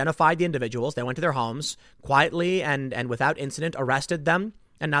unrest, they identified the individuals. They went to their homes quietly and without incident, arrested them.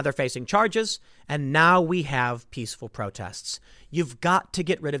 And now they're facing charges. And now we have peaceful protests. You've got to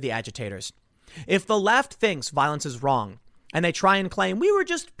get rid of the agitators. If the left thinks violence is wrong and they try and claim we were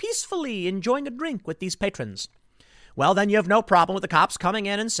just peacefully enjoying a drink with these patrons, well, then you have no problem with the cops coming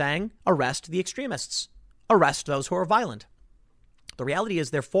in and saying, arrest the extremists, arrest those who are violent. The reality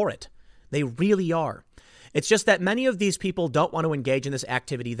is they're for it. They really are. It's just that many of these people don't want to engage in this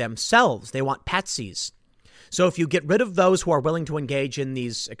activity themselves. They want patsies. So if you get rid of those who are willing to engage in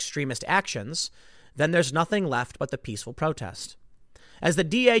these extremist actions, then there's nothing left but the peaceful protest. As the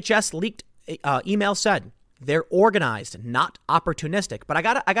DHS leaked email said, They're organized, not opportunistic. But I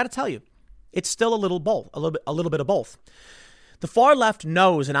gotta tell you, it's still a little bit of both. The far left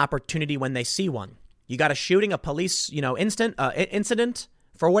knows an opportunity when they see one. You got a shooting, a police, incident.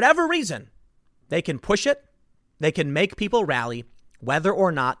 For whatever reason, they can push it. They can make people rally, whether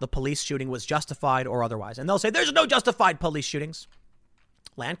or not the police shooting was justified or otherwise. And they'll say, there's no justified police shootings.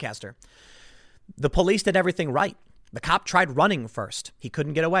 Lancaster. The police did everything right. The cop tried running first. He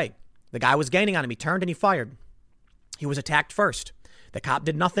couldn't get away. The guy was gaining on him. He turned and he fired. He was attacked first. The cop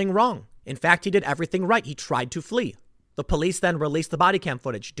did nothing wrong. In fact, he did everything right. He tried to flee. The police then released the body cam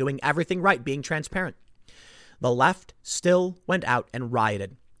footage, doing everything right, being transparent. The left still went out and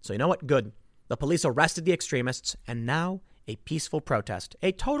rioted. So you know what? Good. The police arrested the extremists, and now a peaceful protest.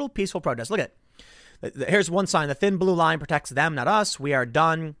 A total peaceful protest. Look at it. Here's one sign. The thin blue line protects them, not us. We are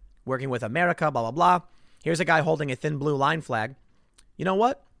done working with America, blah, blah, blah. Here's a guy holding a thin blue line flag. You know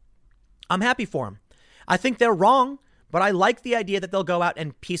what? I'm happy for him. I think they're wrong, but I like the idea that they'll go out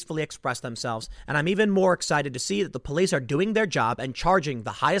and peacefully express themselves. And I'm even more excited to see that the police are doing their job and charging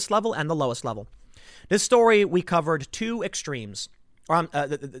the highest level and the lowest level. This story, we covered two extremes. Or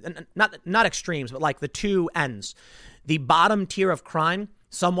not extremes, but like the two ends. The bottom tier of crime,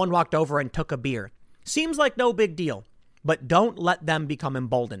 someone walked over and took a beer. Seems like no big deal, but don't let them become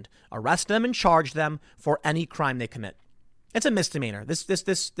emboldened. Arrest them and charge them for any crime they commit. It's a misdemeanor.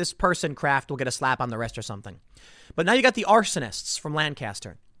 This person, Kraft, will get a slap on the wrist or something. But now you got the arsonists from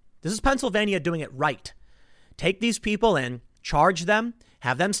Lancaster. This is Pennsylvania doing it right. Take these people in, charge them,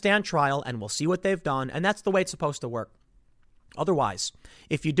 have them stand trial, and we'll see what they've done. And that's the way it's supposed to work. Otherwise,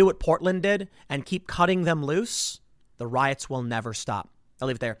 if you do what Portland did and keep cutting them loose, the riots will never stop. I'll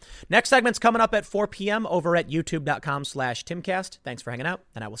leave it there. Next segment's coming up at 4 p.m. over at youtube.com/Timcast. Thanks for hanging out,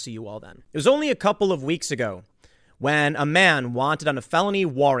 and I will see you all then. It was only a couple of weeks ago when a man wanted on a felony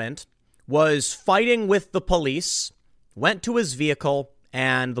warrant was fighting with the police, went to his vehicle,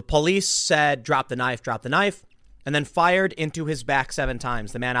 and the police said, drop the knife, and then fired into his back 7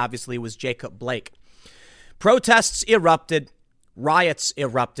 times. The man obviously was Jacob Blake. Protests erupted. Riots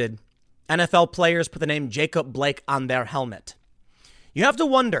erupted. NFL players put the name Jacob Blake on their helmet. You have to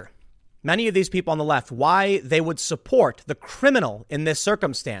wonder, many of these people on the left, why they would support the criminal in this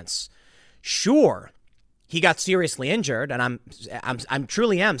circumstance. Sure, he got seriously injured, and I'm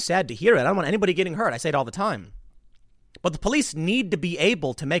truly sad to hear it. I don't want anybody getting hurt. I say it all the time. But the police need to be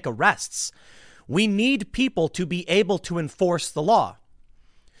able to make arrests. We need people to be able to enforce the law.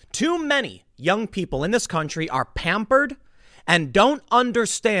 Too many young people in this country are pampered and don't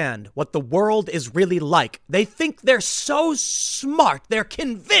understand what the world is really like. They think they're so smart. They're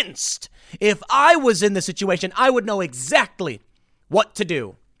convinced if I was in this situation, I would know exactly what to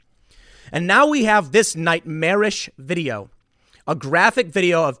do. And now we have this nightmarish video, a graphic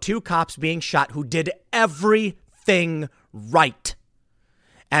video of 2 cops being shot who did everything right.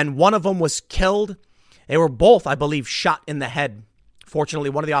 And one of them was killed. They were both, I believe, shot in the head. Fortunately,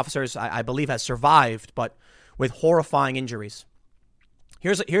 one of the officers, I believe, has survived, but with horrifying injuries.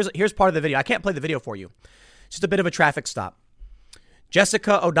 Here's part of the video. I can't play the video for you. It's just a bit of a traffic stop.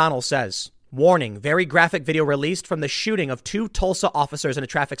 Jessica O'Donnell says, warning, very graphic video released from the shooting of 2 Tulsa officers in a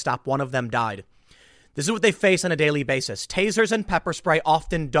traffic stop. One of them died. This is what they face on a daily basis. Tasers and pepper spray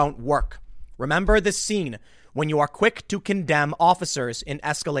often don't work. Remember this scene when you are quick to condemn officers in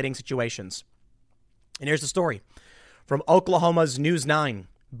escalating situations. And here's the story. From Oklahoma's News 9,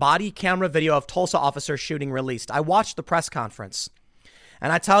 body camera video of Tulsa officer shooting released. I watched the press conference.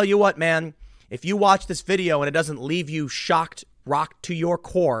 And I tell you what, man, if you watch this video and it doesn't leave you shocked, rocked to your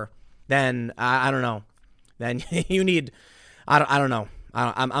core, then I don't know. Then you need, I don't know.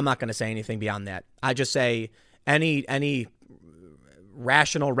 I'm not going to say anything beyond that. I just say any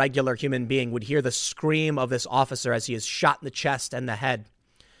rational, regular human being would hear the scream of this officer as he is shot in the chest and the head.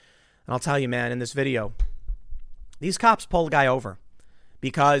 And I'll tell you, man, in this video, these cops pulled a guy over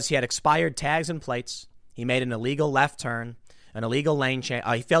because he had expired tags and plates. He made an illegal left turn, an illegal lane change.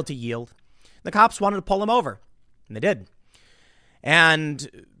 He failed to yield. The cops wanted to pull him over, and they did.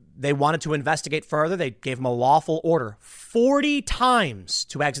 And they wanted to investigate further. They gave him a lawful order 40 times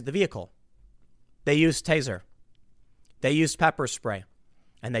to exit the vehicle. They used taser. They used pepper spray.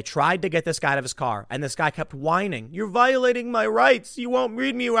 And they tried to get this guy out of his car. And this guy kept whining. You're violating my rights. You won't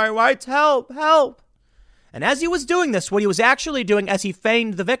read me my rights. Help, help. And as he was doing this, what he was actually doing as he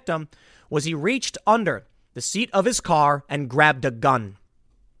feigned the victim was he reached under the seat of his car and grabbed a gun.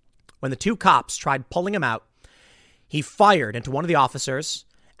 When the 2 cops tried pulling him out, he fired into one of the officers,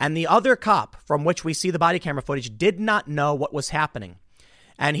 and the other cop, from which we see the body camera footage, did not know what was happening.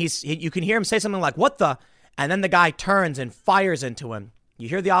 And you can hear him say something like, what the? And then the guy turns and fires into him. You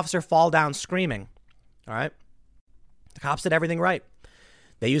hear the officer fall down screaming. All right. The cops did everything right.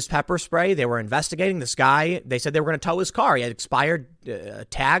 They used pepper spray. They were investigating this guy. They said they were going to tow his car. He had expired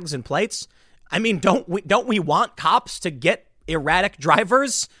tags and plates. I mean, don't we want cops to get erratic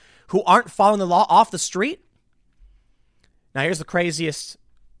drivers who aren't following the law off the street? Now, here's the craziest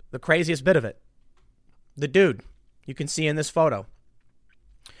bit of it. The dude you can see in this photo.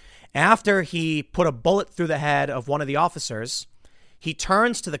 After he put a bullet through the head of one of the officers, he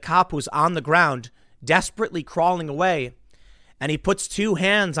turns to the cop who's on the ground, desperately crawling away, and he puts two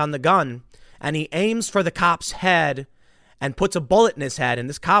hands on the gun, and he aims for the cop's head and puts a bullet in his head. And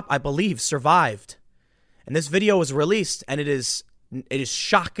this cop, I believe, survived. And this video was released, and it is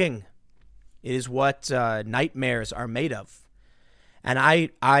shocking. It is what nightmares are made of. And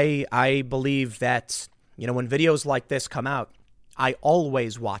I believe that, when videos like this come out, I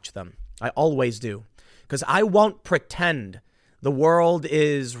always watch them. I always do. Because I won't pretend the world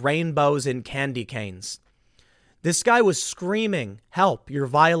is rainbows and candy canes. This guy was screaming, "Help, you're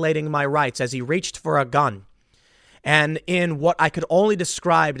violating my rights," as he reached for a gun. And in what I could only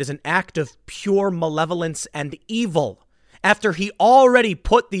describe as an act of pure malevolence and evil, after he already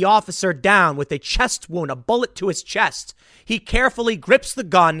put the officer down with a chest wound, a bullet to his chest, he carefully grips the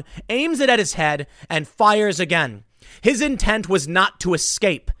gun, aims it at his head, and fires again. His intent was not to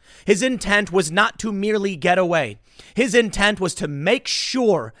escape. His intent was not to merely get away. His intent was to make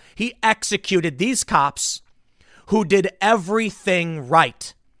sure he executed these cops who did everything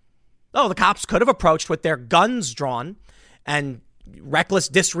right. Oh, the cops could have approached with their guns drawn and reckless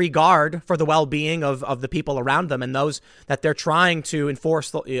disregard for the well-being of the people around them and those that they're trying to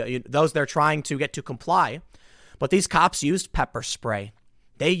enforce, those they're trying to get to comply. But these cops used pepper spray.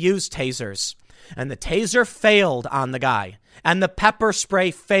 They used tasers. And the taser failed on the guy. And the pepper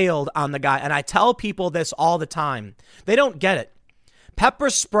spray failed on the guy. And I tell people this all the time. They don't get it. Pepper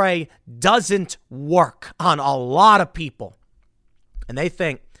spray doesn't work on a lot of people. And they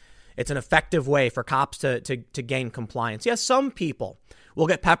think it's an effective way for cops to gain compliance. Yes, some people will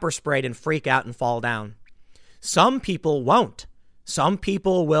get pepper sprayed and freak out and fall down. Some people won't. Some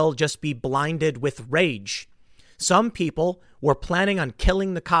people will just be blinded with rage. Some people were planning on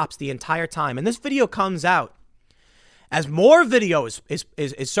killing the cops the entire time. And this video comes out as more video is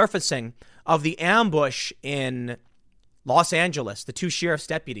surfacing of the ambush in Los Angeles, the two sheriff's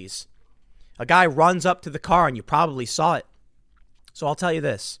deputies. A guy runs up to the car, and you probably saw it. So I'll tell you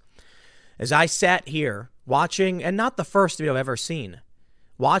this. As I sat here watching, and not the first video I've ever seen,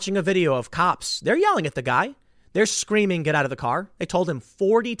 watching a video of cops, they're yelling at the guy. They're screaming, "Get out of the car." They told him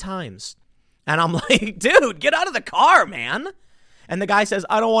 40 times. And I'm like, dude, get out of the car, man. And the guy says,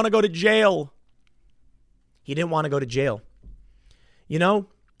 "I don't want to go to jail." He didn't want to go to jail.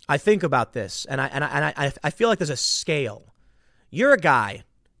 I think about this, and I feel like there's a scale. You're a guy.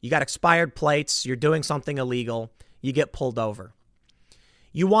 You got expired plates. You're doing something illegal. You get pulled over.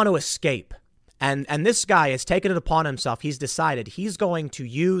 You want to escape. And this guy has taken it upon himself. He's decided he's going to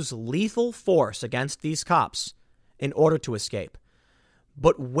use lethal force against these cops in order to escape.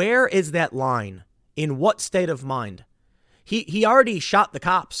 But where is that line? In what state of mind? He already shot the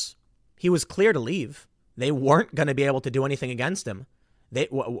cops. He was clear to leave. They weren't going to be able to do anything against him.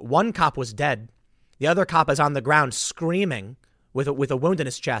 One cop was dead. The other cop is on the ground screaming with a wound in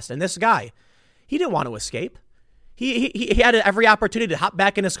his chest. And this guy, he didn't want to escape. He had every opportunity to hop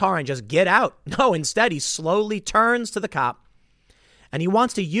back in his car and just get out. No, instead, he slowly turns to the cop, and he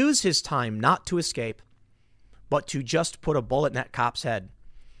wants to use his time not to escape, but to just put a bullet in that cop's head.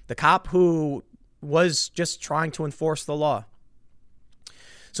 The cop who was just trying to enforce the law.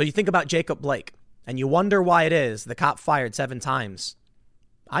 So you think about Jacob Blake, and you wonder why it is the cop fired 7 times.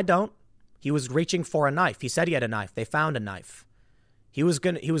 I don't. He was reaching for a knife. He said he had a knife. They found a knife. He was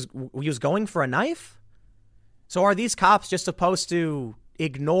going for a knife? So are these cops just supposed to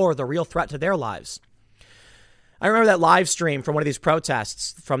ignore the real threat to their lives? I remember that live stream from one of these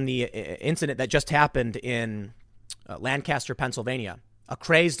protests from the incident that just happened in Lancaster, Pennsylvania. A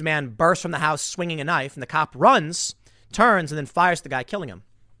crazed man bursts from the house swinging a knife, and the cop runs, turns, and then fires the guy, killing him.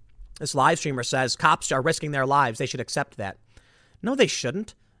 This live streamer says cops are risking their lives. They should accept that. No, they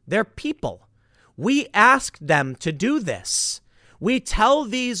shouldn't. They're people. We asked them to do this. We tell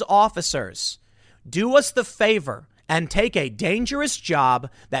these officers, do us the favor and take a dangerous job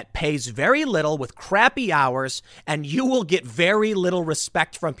that pays very little with crappy hours, and you will get very little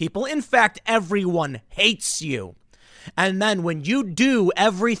respect from people. In fact, everyone hates you. And then when you do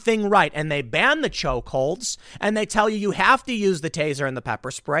everything right and they ban the chokeholds and they tell you you have to use the taser and the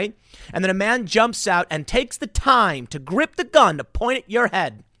pepper spray, and then a man jumps out and takes the time to grip the gun to point at your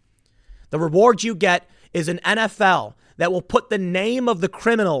head, the reward you get is an NFL that will put the name of the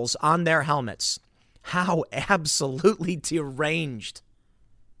criminals on their helmets. How absolutely deranged.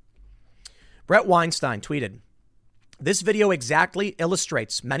 Brett Weinstein tweeted, "This video exactly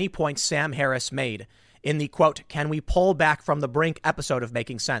illustrates many points Sam Harris made in the, quote, 'Can we pull back from the brink' episode of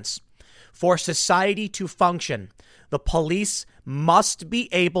Making Sense. For society to function, the police must be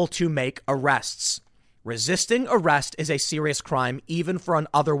able to make arrests. Resisting arrest is a serious crime, even for an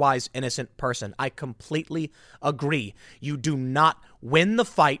otherwise innocent person." I completely agree. You do not win the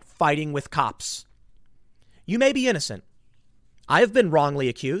fight fighting with cops. You may be innocent. I have been wrongly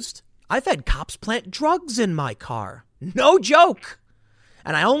accused. I've had cops plant drugs in my car. No joke.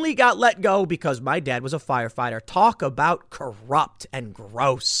 And I only got let go because my dad was a firefighter. Talk about corrupt and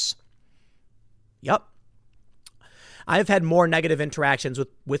gross. Yep. I have had more negative interactions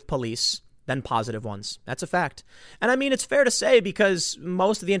with police than positive ones. That's a fact. And I mean, it's fair to say, because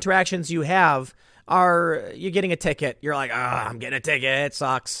most of the interactions you have are you're getting a ticket. You're like, I'm getting a ticket. It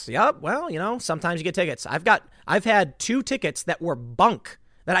sucks. Yep. Well, sometimes you get tickets. I've had 2 tickets that were bunk,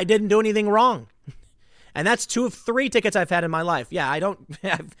 that I didn't do anything wrong. And that's 2 of 3 tickets I've had in my life. Yeah,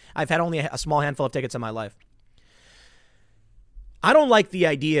 I've had only a small handful of tickets in my life. I don't like the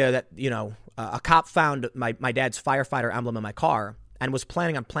idea that, a cop found my dad's firefighter emblem in my car and was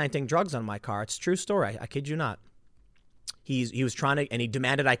planning on planting drugs on my car. It's a true story. I kid you not. He was trying to, and he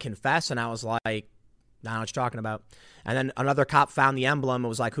demanded I confess. And I was like, I don't know what you're talking about. And then another cop found the emblem and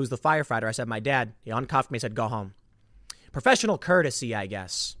was like, "Who's the firefighter?" I said, "My dad." He uncuffed me, said, "Go home." Professional courtesy, I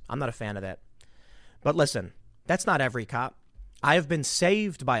guess. I'm not a fan of that. But listen, that's not every cop. I have been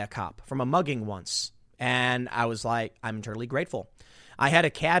saved by a cop from a mugging once. And I was like, I'm eternally grateful. I had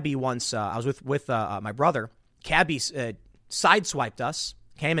a cabbie once. I was with my brother. Cabbie sideswiped us,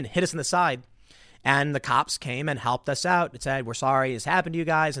 came and hit us in the side. And the cops came and helped us out. It said, "We're sorry this happened to you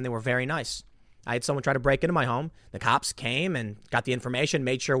guys." And they were very nice. I had someone try to break into my home. The cops came and got the information,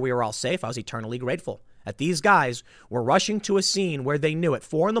 made sure we were all safe. I was eternally grateful that these guys were rushing to a scene where they knew at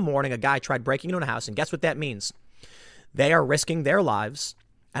 4 a.m, a guy tried breaking into a house. And guess what that means? They are risking their lives.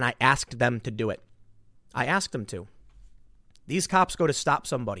 And I asked them to do it. I asked them to. These cops go to stop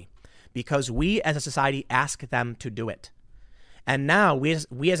somebody because we as a society ask them to do it. And now we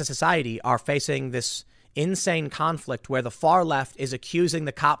as a society are facing this insane conflict where the far left is accusing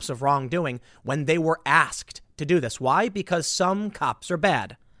the cops of wrongdoing when they were asked to do this. Why? Because some cops are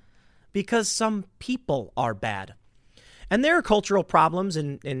bad. Because some people are bad. And there are cultural problems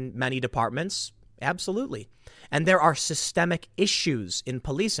in many departments. Absolutely. And there are systemic issues in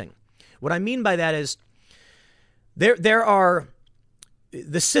policing. What I mean by that is the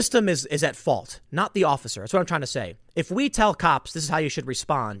system is at fault, not the officer. That's what I'm trying to say. If we tell cops this is how you should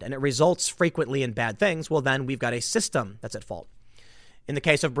respond and it results frequently in bad things, well, then we've got a system that's at fault. In the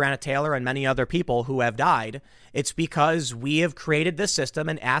case of Breonna Taylor and many other people who have died, it's because we have created this system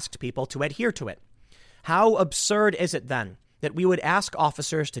and asked people to adhere to it. How absurd is it then that we would ask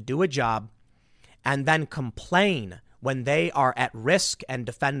officers to do a job and then complain when they are at risk and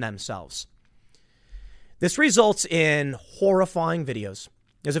defend themselves? This results in horrifying videos.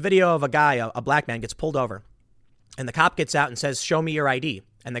 There's a video of a guy, a black man, gets pulled over. And the cop gets out and says, "Show me your ID."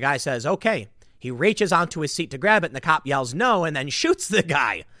 And the guy says, "Okay." He reaches onto his seat to grab it, and the cop yells no, and then shoots the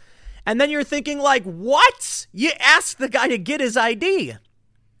guy. And then you're thinking, like, what? You asked the guy to get his ID.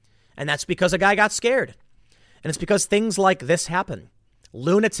 And that's because a guy got scared. And it's because things like this happen.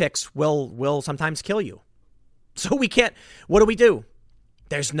 Lunatics will sometimes kill you. So we can't, what do?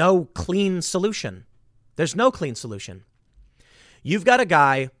 There's no clean solution. There's no clean solution. You've got a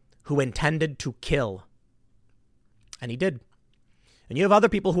guy who intended to kill. And he did. And you have other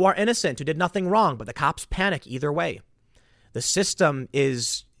people who are innocent, who did nothing wrong, but the cops panic either way. The system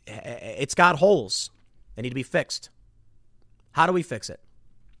it's got holes. They need to be fixed. How do we fix it?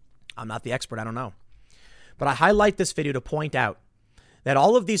 I'm not the expert. I don't know. But I highlight this video to point out that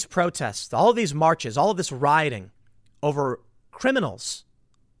all of these protests, all of these marches, all of this rioting over criminals,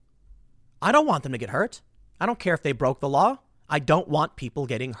 I don't want them to get hurt. I don't care if they broke the law. I don't want people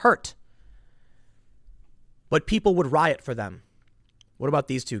getting hurt. But people would riot for them. What about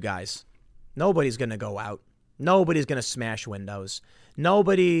these 2 guys? Nobody's going to go out. Nobody's going to smash windows.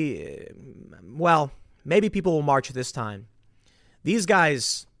 Nobody, well, maybe people will march this time. These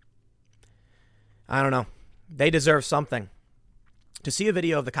guys, I don't know. They deserve something. To see a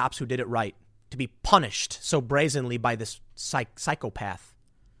video of the cops who did it right, to be punished so brazenly by this psychopath.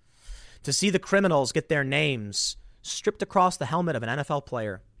 To see the criminals get their names stripped across the helmet of an NFL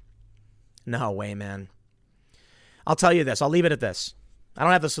player. No way, man. I'll tell you this. I'll leave it at this. I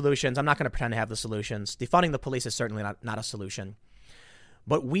don't have the solutions. I'm not going to pretend to have the solutions. Defunding the police is certainly not a solution.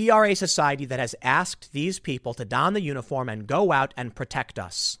 But we are a society that has asked these people to don the uniform and go out and protect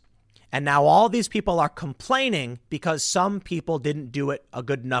us. And now all these people are complaining because some people didn't do it a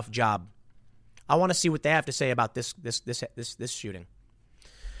good enough job. I want to see what they have to say about this shooting.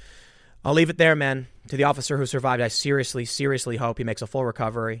 I'll leave it there, man. To the officer who survived, I seriously hope he makes a full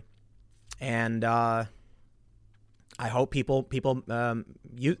recovery. And I hope people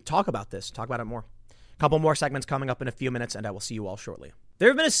you talk about this, talk about it more. A couple more segments coming up in a few minutes, and I will see you all shortly. There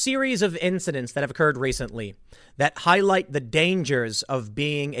have been a series of incidents that have occurred recently that highlight the dangers of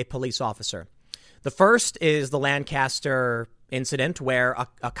being a police officer. The first is the Lancaster incident where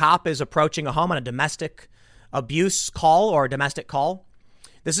a cop is approaching a home on a domestic abuse call or a domestic call.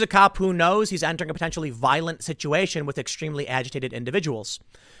 This is a cop who knows he's entering a potentially violent situation with extremely agitated individuals.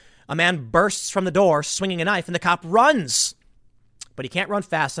 A man bursts from the door swinging a knife and the cop runs. But he can't run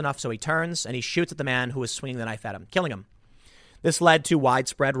fast enough, so he turns and he shoots at the man who is swinging the knife at him, killing him. This led to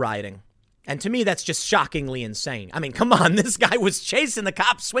widespread rioting. And to me, that's just shockingly insane. I mean, come on, this guy was chasing the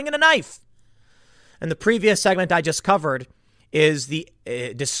cop swinging a knife. And the previous segment I just covered is the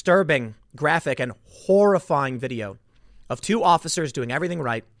disturbing, graphic, and horrifying video of two officers doing everything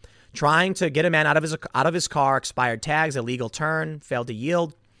right, trying to get a man out of his car, expired tags, illegal turn, failed to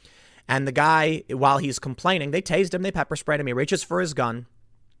yield. And the guy, while he's complaining, they tased him, they pepper sprayed him, he reaches for his gun,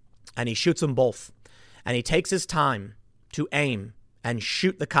 and he shoots them both. And he takes his time to aim and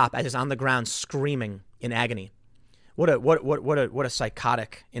shoot the cop as he's on the ground screaming in agony. What a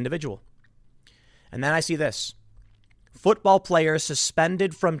psychotic individual. And then I see this. Football players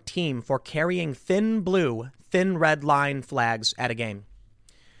suspended from team for carrying thin blue, thin red line flags at a game.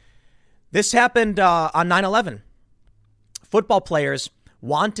 This happened on 9/11. Football players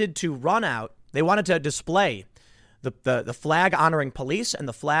wanted to run out. They wanted to display the flag honoring police and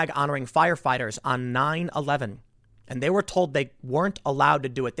the flag honoring firefighters on 9/11. And they were told they weren't allowed to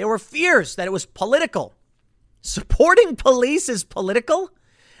do it. There were fears that it was political. Supporting police is political?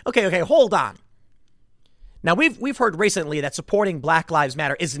 Okay, hold on. Now, we've heard recently that supporting Black Lives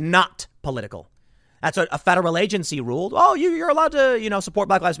Matter is not political. That's what a federal agency ruled. Oh, you're allowed to, support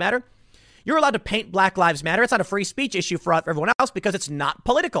Black Lives Matter. You're allowed to paint Black Lives Matter. It's not a free speech issue for everyone else because it's not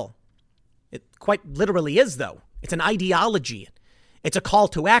political. It quite literally is, though. It's an ideology. It's a call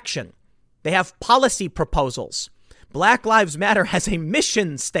to action. They have policy proposals. Black Lives Matter has a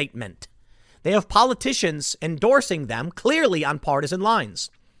mission statement. They have politicians endorsing them clearly on partisan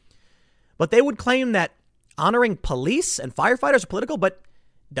lines. But they would claim that honoring police and firefighters are political, but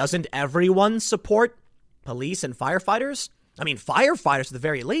doesn't everyone support police and firefighters? I mean, firefighters at the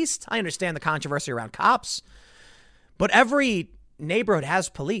very least. I understand the controversy around cops, but every neighborhood has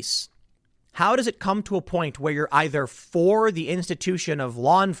police. How does it come to a point where you're either for the institution of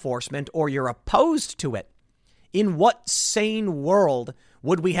law enforcement or you're opposed to it? In what sane world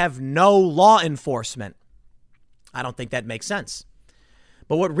would we have no law enforcement? I don't think that makes sense.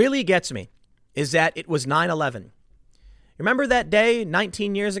 But what really gets me is that it was 9/11. Remember that day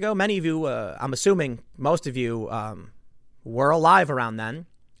 19 years ago? Many of you, I'm assuming most of you were alive around then.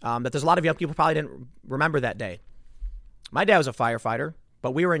 But there's a lot of young people who probably didn't remember that day. My dad was a firefighter,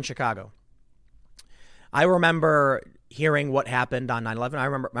 but we were in Chicago. I remember hearing what happened on 9/11. I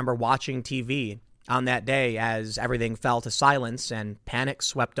remember watching TV on that day as everything fell to silence and panic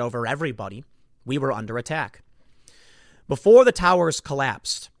swept over everybody. We were under attack. Before the towers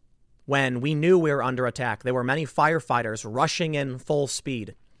collapsed, when we knew we were under attack, there were many firefighters rushing in full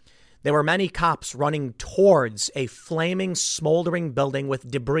speed. There were many cops running towards a flaming, smoldering building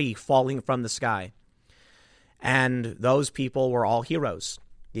with debris falling from the sky. And those people were all heroes.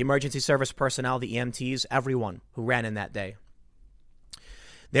 The emergency service personnel, the EMTs, everyone who ran in that day.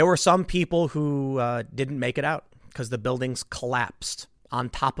 There were some people who didn't make it out because the buildings collapsed on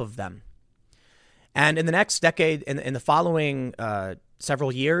top of them. And in the next decade, in the following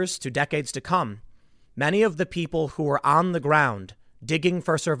several years to decades to come, many of the people who were on the ground digging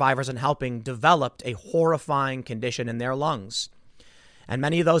for survivors and helping developed a horrifying condition in their lungs. And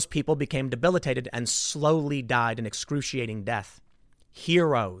many of those people became debilitated and slowly died an excruciating death.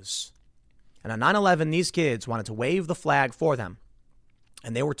 Heroes. And on 9/11, these kids wanted to wave the flag for them,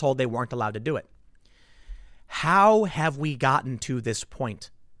 and they were told they weren't allowed to do it. How have we gotten to this point?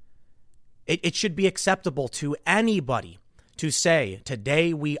 It should be acceptable to anybody to say,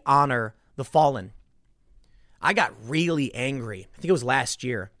 today we honor the fallen. I got really angry. I think it was last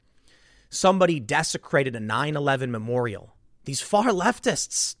year. Somebody desecrated a 9/11 memorial. These far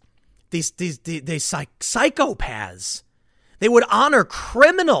leftists, these psychopaths, they would honor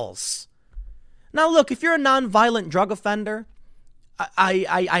criminals. Now, look, if you're a nonviolent drug offender,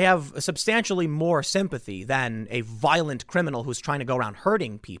 I have substantially more sympathy than a violent criminal who's trying to go around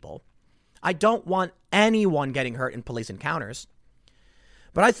hurting people. I don't want anyone getting hurt in police encounters.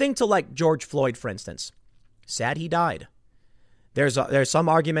 But I think to like George Floyd, for instance, sad he died. There's some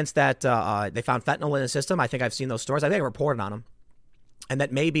arguments that they found fentanyl in his system. I think I've seen those stories. I think I reported on him. And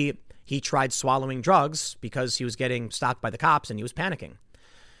that maybe he tried swallowing drugs because he was getting stopped by the cops and he was panicking.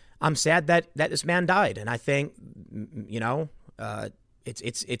 I'm sad that this man died. And I think,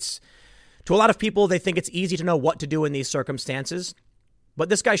 it's to a lot of people, they think it's easy to know what to do in these circumstances. But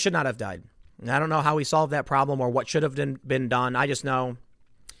this guy should not have died. And I don't know how he solved that problem or what should have been done. I just know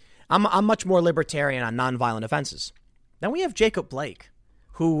I'm much more libertarian on nonviolent offenses. Then we have Jacob Blake,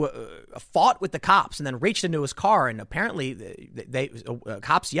 who fought with the cops and then reached into his car. And apparently they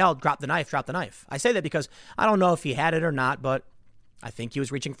cops yelled, drop the knife, drop the knife. I say that because I don't know if he had it or not, but I think he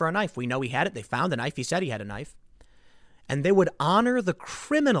was reaching for a knife. We know he had it. They found the knife. He said he had a knife. And they would honor the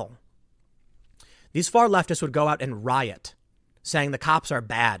criminal. These far leftists would go out and riot, saying the cops are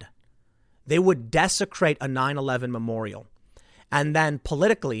bad. They would desecrate a 9/11 memorial. And then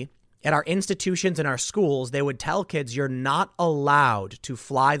politically, at our institutions and our schools, they would tell kids you're not allowed to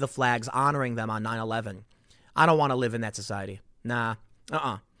fly the flags honoring them on 9/11. I don't want to live in that society. Nah.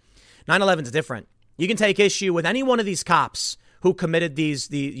 9/11 is different. You can take issue with any one of these cops who committed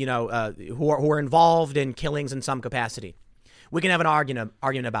who are involved in killings in some capacity. We can have an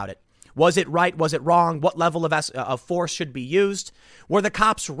argument about it. Was it right? Was it wrong? What level of force should be used? Were the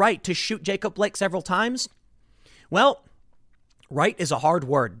cops right to shoot Jacob Blake several times? Well, right is a hard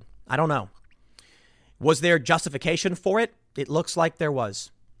word. I don't know. Was there justification for it? It looks like there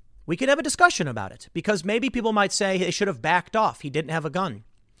was. We could have a discussion about it because maybe people might say they should have backed off. He didn't have a gun.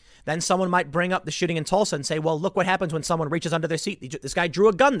 Then someone might bring up the shooting in Tulsa and say, well, look what happens when someone reaches under their seat. This guy drew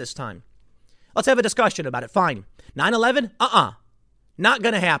a gun this time. Let's have a discussion about it. Fine. 9/11? Not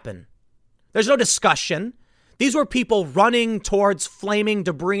going to happen. There's no discussion. These were people running towards flaming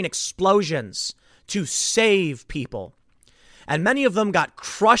debris and explosions to save people. And many of them got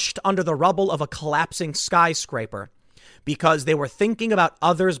crushed under the rubble of a collapsing skyscraper because they were thinking about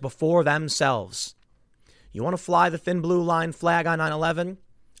others before themselves. You want to fly the thin blue line flag on 9/11?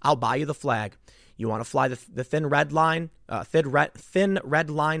 I'll buy you the flag. You want to fly the thin red line, thin red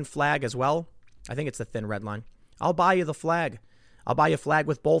line flag as well? I think it's the thin red line. I'll buy you the flag. I'll buy you a flag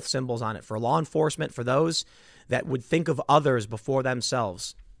with both symbols on it for law enforcement, for those that would think of others before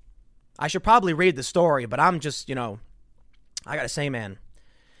themselves. I should probably read the story, but I'm just, I got to say, man,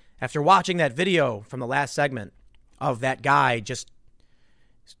 after watching that video from the last segment of that guy just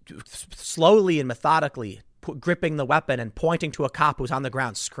slowly and methodically gripping the weapon and pointing to a cop who's on the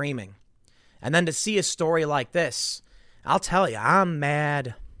ground screaming, and then to see a story like this, I'll tell you, I'm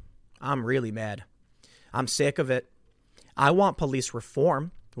mad. I'm really mad. I'm sick of it. I want police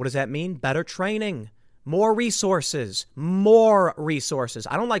reform. What does that mean? Better training, more resources.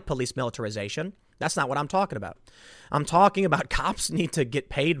 I don't like police militarization. That's not what I'm talking about. I'm talking about cops need to get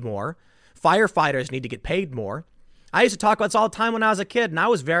paid more. Firefighters need to get paid more. I used to talk about this all the time when I was a kid, and I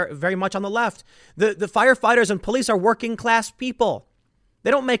was very, very much on the left. The firefighters and police are working class people.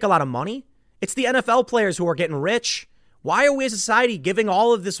 They don't make a lot of money. It's the NFL players who are getting rich. Why are we as a society giving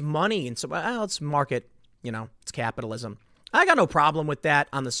all of this money? And so, it's market, it's capitalism. I got no problem with that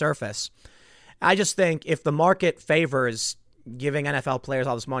on the surface. I just think if the market favors giving NFL players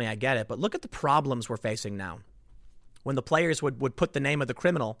all this money, I get it. But look at the problems we're facing now. When the players would put the name of the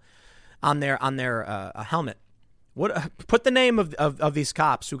criminal on their helmet. Put the name of these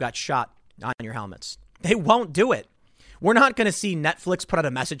cops who got shot on your helmets. They won't do it. We're not going to see Netflix put out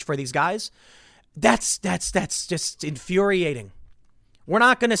a message for these guys. That's just infuriating. We're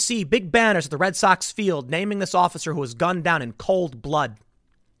not going to see big banners at the Red Sox field naming this officer who was gunned down in cold blood.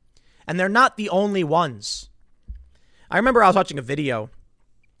 And they're not the only ones. I remember I was watching a video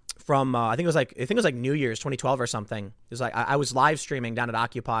from I think it was like New Year's 2012 or something. It was like I was live streaming down at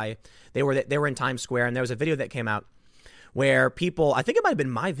Occupy. They were in Times Square, and there was a video that came out where people, I think it might have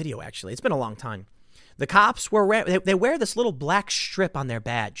been my video actually. It's been a long time. The cops they wear this little black strip on their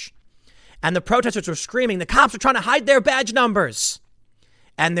badge. And the protesters were screaming, the cops are trying to hide their badge numbers.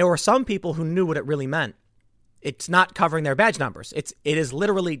 And there were some people who knew what it really meant. It's not covering their badge numbers. It is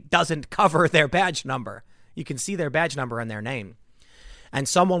literally doesn't cover their badge number. You can see their badge number and their name. And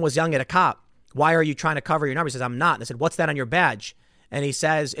someone was yelling at a cop, why are you trying to cover your number? He says, I'm not. And they said, what's that on your badge? And he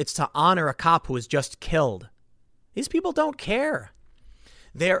says, it's to honor a cop who was just killed. These people don't care.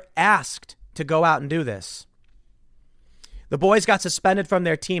 They're asked to go out and do this. The boys got suspended from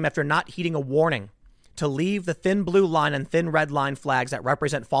their team after not heeding a warning to leave the thin blue line and thin red line flags that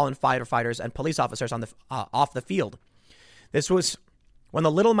represent fallen firefighters and police officers on off the field. This was when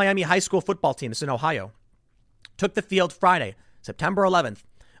the Little Miami High School football team, this is in Ohio, took the field Friday, September 11th,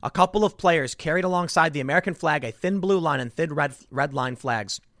 A couple of players carried alongside the American flag a thin blue line and thin red line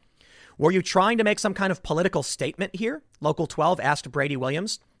flags. Were you trying to make some kind of political statement here? Local 12 asked Brady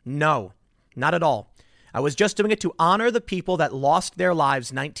Williams. No, not at all. I was just doing it to honor the people that lost their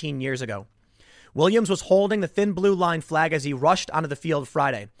lives 19 years ago. Williams was holding the thin blue line flag as he rushed onto the field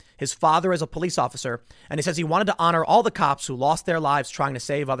Friday. His father is a police officer, and he says he wanted to honor all the cops who lost their lives trying to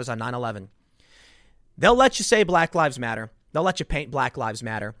save others on 9/11. They'll let you say Black Lives Matter. They'll let you paint Black Lives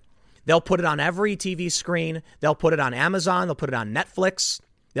Matter. They'll put it on every TV screen. They'll put it on Amazon. They'll put it on Netflix.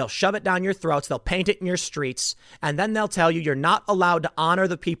 They'll shove it down your throats. They'll paint it in your streets. And then they'll tell you you're not allowed to honor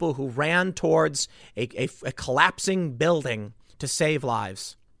the people who ran towards a collapsing building to save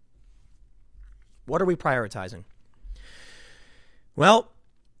lives. What are we prioritizing? Well,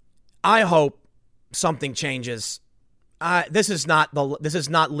 I hope something changes. This is not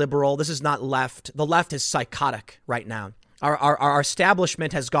liberal. This is not left. The left is psychotic right now. Our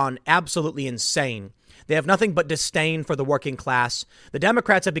establishment has gone absolutely insane. They have nothing but disdain for the working class. The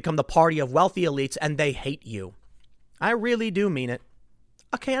Democrats have become the party of wealthy elites, and they hate you. I really do mean it.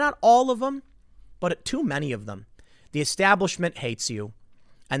 Okay, not all of them, but too many of them. The establishment hates you,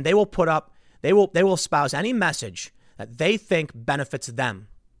 and they will espouse any message that they think benefits them.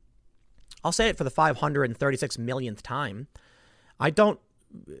 I'll say it for the 536 millionth time. I don't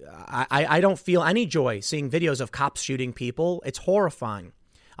feel any joy seeing videos of cops shooting people. It's horrifying.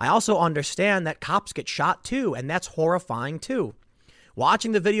 I also understand that cops get shot too, and that's horrifying too.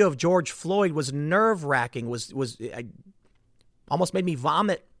 Watching the video of George Floyd was nerve-wracking, almost made me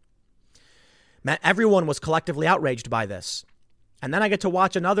vomit. Man, everyone was collectively outraged by this. And then I get to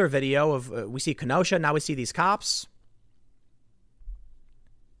watch another video of, we see Kenosha, now we see these cops.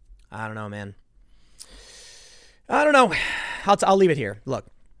 I don't know, man. I don't know. I'll leave it here. Look,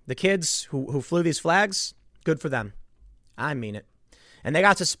 the kids who flew these flags, good for them. I mean it. And they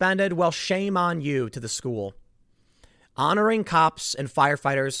got suspended. Well, shame on you to the school. Honoring cops and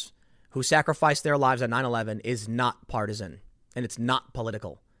firefighters who sacrificed their lives on 9/11 is not partisan, and it's not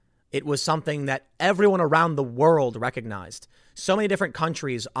political. It was something that everyone around the world recognized. So many different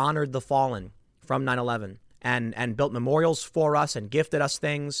countries honored the fallen from 9/11 and built memorials for us and gifted us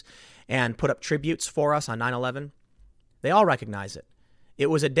things and put up tributes for us on 9/11. They all recognize it. It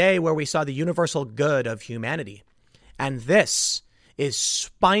was a day where we saw the universal good of humanity. And this is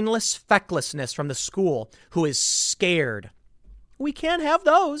spineless fecklessness from the school who is scared. We can't have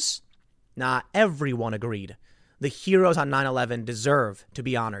those. Nah, everyone agreed. The heroes on 9/11 deserve to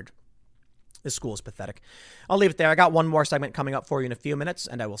be honored. This school is pathetic. I'll leave it there. I got one more segment coming up for you in a few minutes,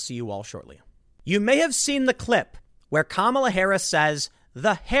 and I will see you all shortly. You may have seen the clip where Kamala Harris says,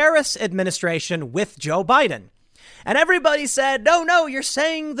 the Harris administration with Joe Biden. And everybody said, no, you're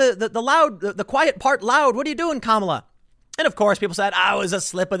saying the quiet part loud. What are you doing, Kamala? And of course, people said, it was a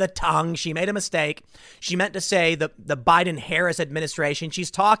slip of the tongue. She made a mistake. She meant to say the Biden-Harris administration.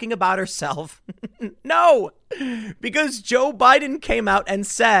 She's talking about herself. No, because Joe Biden came out and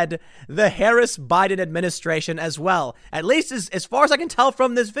said the Harris-Biden administration as well. At least as far as I can tell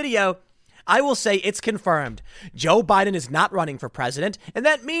from this video, I will say it's confirmed. Joe Biden is not running for president, and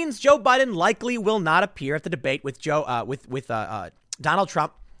that means Joe Biden likely will not appear at the debate with Donald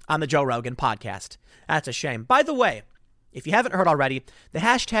Trump on the Joe Rogan podcast. That's a shame. By the way, if you haven't heard already, the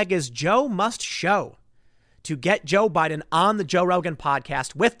hashtag is Joe Must Show to get Joe Biden on the Joe Rogan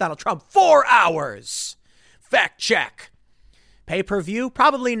podcast with Donald Trump. 4 hours. Fact check. Pay-per-view?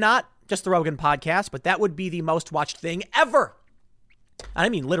 Probably not. Just the Rogan podcast, but that would be the most watched thing ever. I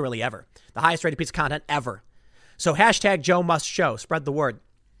mean, literally ever. The highest rated piece of content ever. So hashtag Joe Must Show. Spread the word.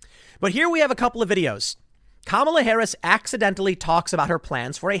 But here we have a couple of videos. Kamala Harris accidentally talks about her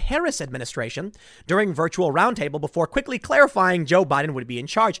plans for a Harris administration during virtual roundtable before quickly clarifying Joe Biden would be in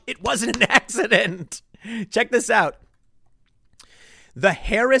charge. It wasn't an accident. Check this out. The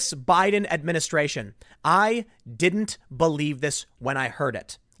Harris-Biden administration. I didn't believe this when I heard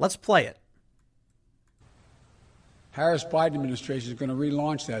it. Let's play it. Harris-Biden administration is going to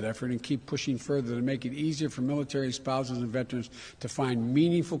relaunch that effort and keep pushing further to make it easier for military spouses and veterans to find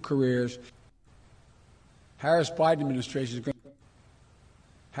meaningful careers. Harris-Biden administration is going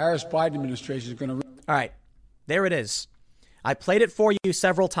to. All right, there it is. I played it for you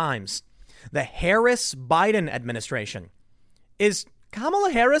several times. The Harris-Biden administration. Is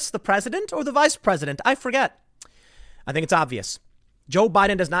Kamala Harris the president or the vice president? I forget. I think it's obvious. Joe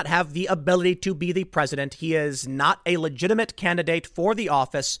Biden does not have the ability to be the president. He is not a legitimate candidate for the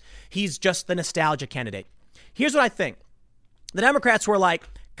office. He's just the nostalgia candidate. Here's what I think. The Democrats were like,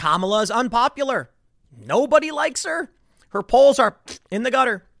 Kamala's unpopular. Nobody likes her. Her polls are in the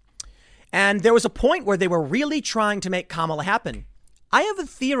gutter. And there was a point where they were really trying to make Kamala happen. I have a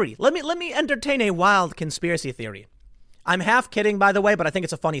theory. Let me entertain a wild conspiracy theory. I'm half kidding, by the way, but I think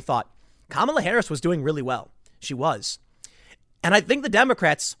it's a funny thought. Kamala Harris was doing really well. She was. And I think the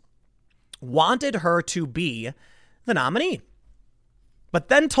Democrats wanted her to be the nominee. But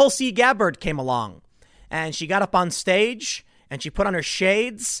then Tulsi Gabbard came along and she got up on stage and she put on her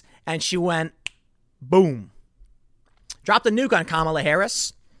shades and she went boom. Dropped a nuke on Kamala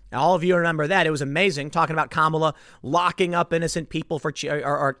Harris. Now, all of you remember that. It was amazing, talking about Kamala locking up innocent people for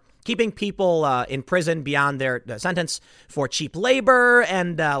or keeping people in prison beyond their sentence for cheap labor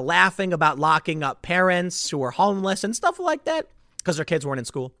and laughing about locking up parents who were homeless and stuff like that because their kids weren't in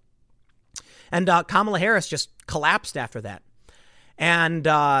school. And Kamala Harris just collapsed after that. And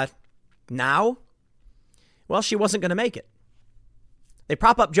now, well, she wasn't going to make it. They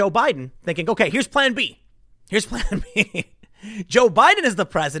prop up Joe Biden thinking, okay, here's plan B. Here's plan B. Joe Biden is the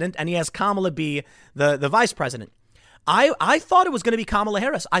president and he has Kamala be the vice president. I thought it was going to be Kamala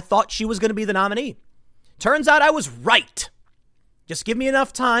Harris. I thought she was going to be the nominee. Turns out I was right. Just give me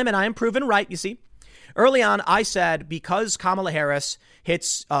enough time and I am proven right, you see. Early on, I said because Kamala Harris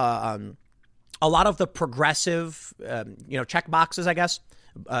hits a lot of the progressive, check boxes, I guess,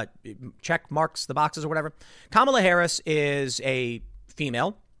 check marks the boxes or whatever. Kamala Harris is a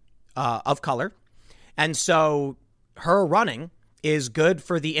female of color. And so her running is good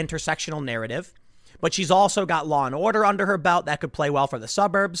for the intersectional narrative. But she's also got Law and Order under her belt that could play well for the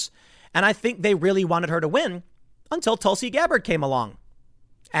suburbs. And I think they really wanted her to win until Tulsi Gabbard came along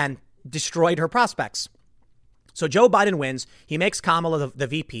and destroyed her prospects. So Joe Biden wins. He makes Kamala the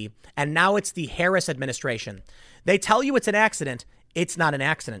VP. And now it's the Harris administration. They tell you it's an accident. It's not an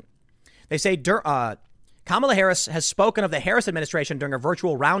accident. They say Kamala Harris has spoken of the Harris administration during a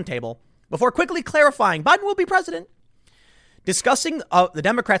virtual roundtable before quickly clarifying Biden will be president. Discussing the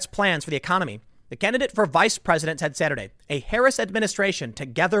Democrats' plans for the economy, the candidate for vice president said Saturday, a Harris administration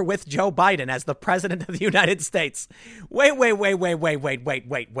together with Joe Biden as the president of the United States. Wait.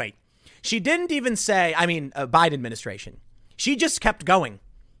 She didn't even say, Biden administration. She just kept going.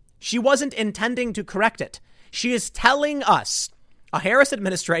 She wasn't intending to correct it. She is telling us a Harris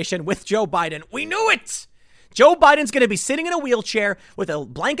administration with Joe Biden. We knew it. Joe Biden's going to be sitting in a wheelchair with a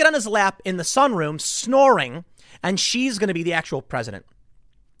blanket on his lap in the sunroom, snoring, and she's going to be the actual president.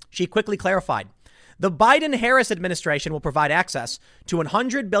 She quickly clarified. The Biden-Harris administration will provide access to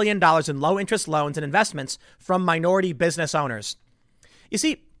 $100 billion in low-interest loans and investments from minority business owners. You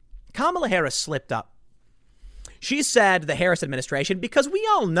see, Kamala Harris slipped up. She said the Harris administration because we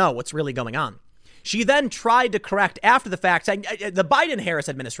all know what's really going on. She then tried to correct after the fact, saying the Biden-Harris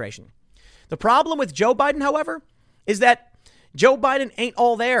administration. The problem with Joe Biden, however, is that Joe Biden ain't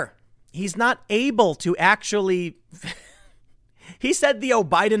all there. He's not able to actually. He said the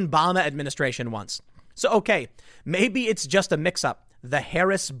Biden-Obama administration once. So, OK, maybe it's just a mix up. The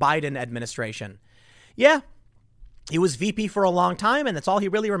Harris-Biden administration. Yeah, he was VP for a long time, and that's all he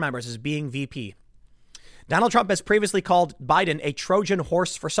really remembers is being VP. Donald Trump has previously called Biden a Trojan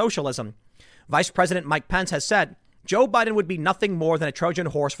horse for socialism. Vice President Mike Pence has said Joe Biden would be nothing more than a Trojan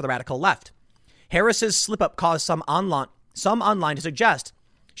horse for the radical left. Harris's slip-up caused some online to suggest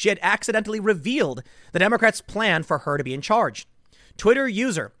she had accidentally revealed the Democrats' plan for her to be in charge. Twitter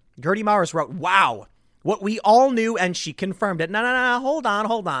user Gertie Mars wrote, "Wow, what we all knew," and she confirmed it. No, hold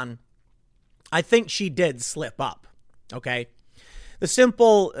on. I think she did slip up. Okay, the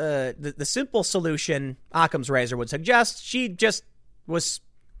simple solution Occam's razor would suggest, she just was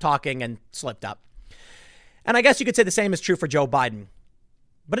talking and slipped up. And I guess you could say the same is true for Joe Biden.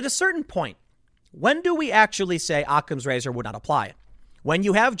 But at a certain point, when do we actually say Occam's razor would not apply? When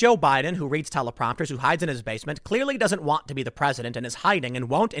you have Joe Biden, who reads teleprompters, who hides in his basement, clearly doesn't want to be the president and is hiding and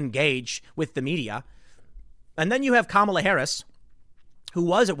won't engage with the media. And then you have Kamala Harris, who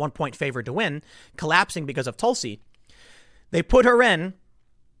was at one point favored to win, collapsing because of Tulsi. They put her in.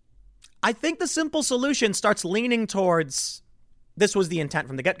 I think the simple solution starts leaning towards this was the intent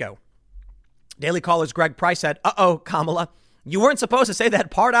from the get-go. Daily Caller's Greg Price said, "Uh-oh, Kamala, you weren't supposed to say that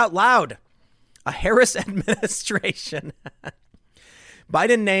part out loud. A Harris administration."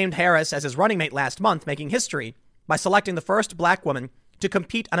 Biden named Harris as his running mate last month, making history by selecting the first black woman to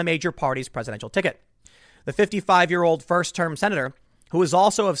compete on a major party's presidential ticket. The 55-year-old first-term senator, who is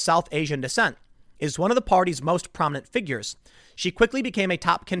also of South Asian descent, is one of the party's most prominent figures. She quickly became a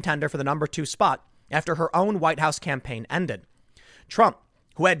top contender for the number 2 spot after her own White House campaign ended. Trump,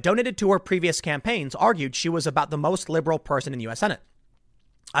 who had donated to her previous campaigns, argued she was about the most liberal person in the U.S. Senate.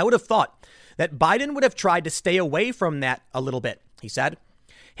 I would have thought that Biden would have tried to stay away from that a little bit, he said.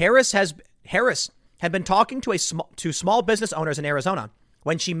 Harris had been talking to small business owners in Arizona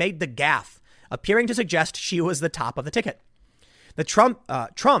when she made the gaffe, appearing to suggest she was the top of the ticket. Trump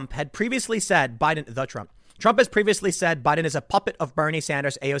has previously said Biden is a puppet of Bernie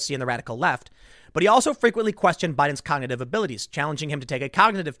Sanders, AOC, and the radical left. But he also frequently questioned Biden's cognitive abilities, challenging him to take a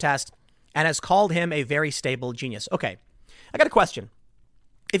cognitive test, and has called him a very stable genius. Okay, I got a question.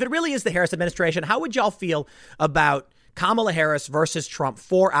 If it really is the Harris administration, how would y'all feel about Kamala Harris versus Trump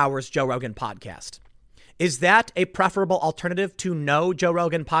 4 hours Joe Rogan podcast? Is that a preferable alternative to no Joe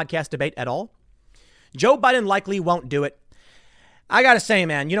Rogan podcast debate at all? Joe Biden likely won't do it. I got to say,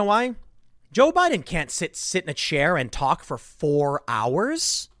 man, you know why? Joe Biden can't sit in a chair and talk for 4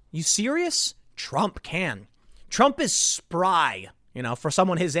 hours. You serious? Trump can. Trump is spry, for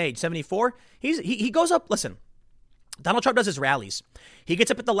someone his age, 74. He goes up. Listen, Donald Trump does his rallies. He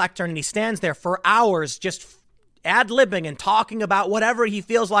gets up at the lectern and he stands there for hours just ad-libbing and talking about whatever he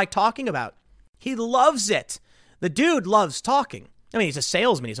feels like talking about. He loves it. The dude loves talking. I mean, he's a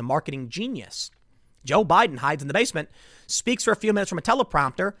salesman. He's a marketing genius. Joe Biden hides in the basement, speaks for a few minutes from a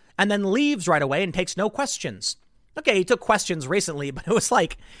teleprompter, and then leaves right away and takes no questions. Okay, he took questions recently, but it was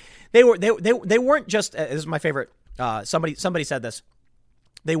like they weren't just. This is my favorite. Somebody said this.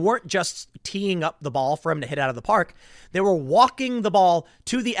 They weren't just teeing up the ball for him to hit out of the park. They were walking the ball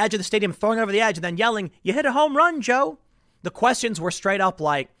to the edge of the stadium, throwing it over the edge, and then yelling, "You hit a home run, Joe!" The questions were straight up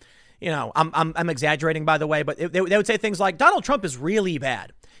like, I'm exaggerating, by the way, but they would say things like, "Donald Trump is really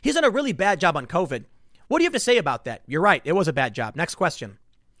bad. He's done a really bad job on COVID. What do you have to say about that?" You're right. It was a bad job. Next question.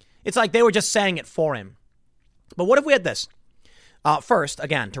 It's like they were just saying it for him. But what if we had this? First,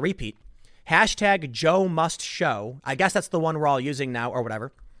 again, to repeat, hashtag Joe Must Show. I guess that's the one we're all using now or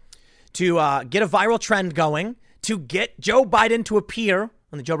whatever. To get a viral trend going, to get Joe Biden to appear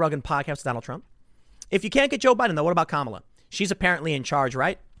on the Joe Rogan podcast with Donald Trump. If you can't get Joe Biden, though, what about Kamala? She's apparently in charge,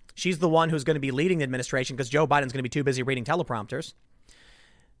 right? She's the one who's going to be leading the administration because Joe Biden's going to be too busy reading teleprompters.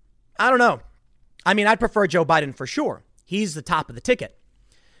 I don't know. I mean, I'd prefer Joe Biden for sure. He's the top of the ticket.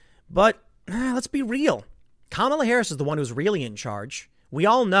 But let's be real. Kamala Harris is the one who's really in charge. We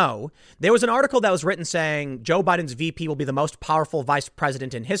all know there was an article that was written saying Joe Biden's VP will be the most powerful vice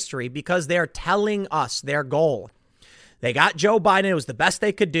president in history because they're telling us their goal. They got Joe Biden. It was the best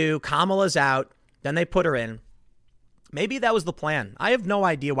they could do. Kamala's out. Then they put her in. Maybe that was the plan. I have no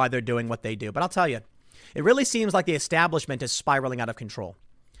idea why they're doing what they do. But I'll tell you, it really seems like the establishment is spiraling out of control.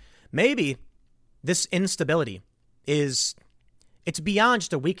 Maybe this instability it's beyond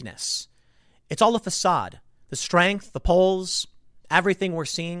just a weakness. It's all a facade. The strength, the polls, everything we're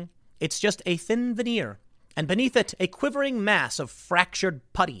seeing, it's just a thin veneer. And beneath it, a quivering mass of fractured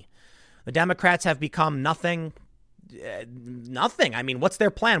putty. The Democrats have become nothing. I mean, what's their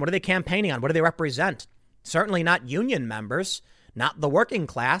plan? What are they campaigning on? What do they represent? Certainly not union members, not the working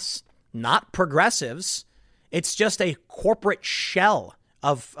class, not progressives. It's just a corporate shell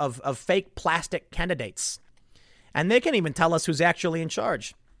of fake plastic candidates. And they can't even tell us who's actually in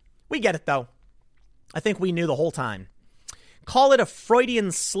charge. We get it, though. I think we knew the whole time. Call it a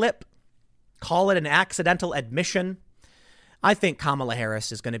Freudian slip. Call it an accidental admission. I think Kamala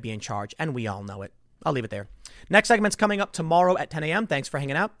Harris is going to be in charge, and we all know it. I'll leave it there. Next segment's coming up tomorrow at 10 a.m. Thanks for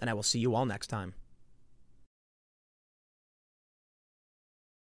hanging out, and I will see you all next time.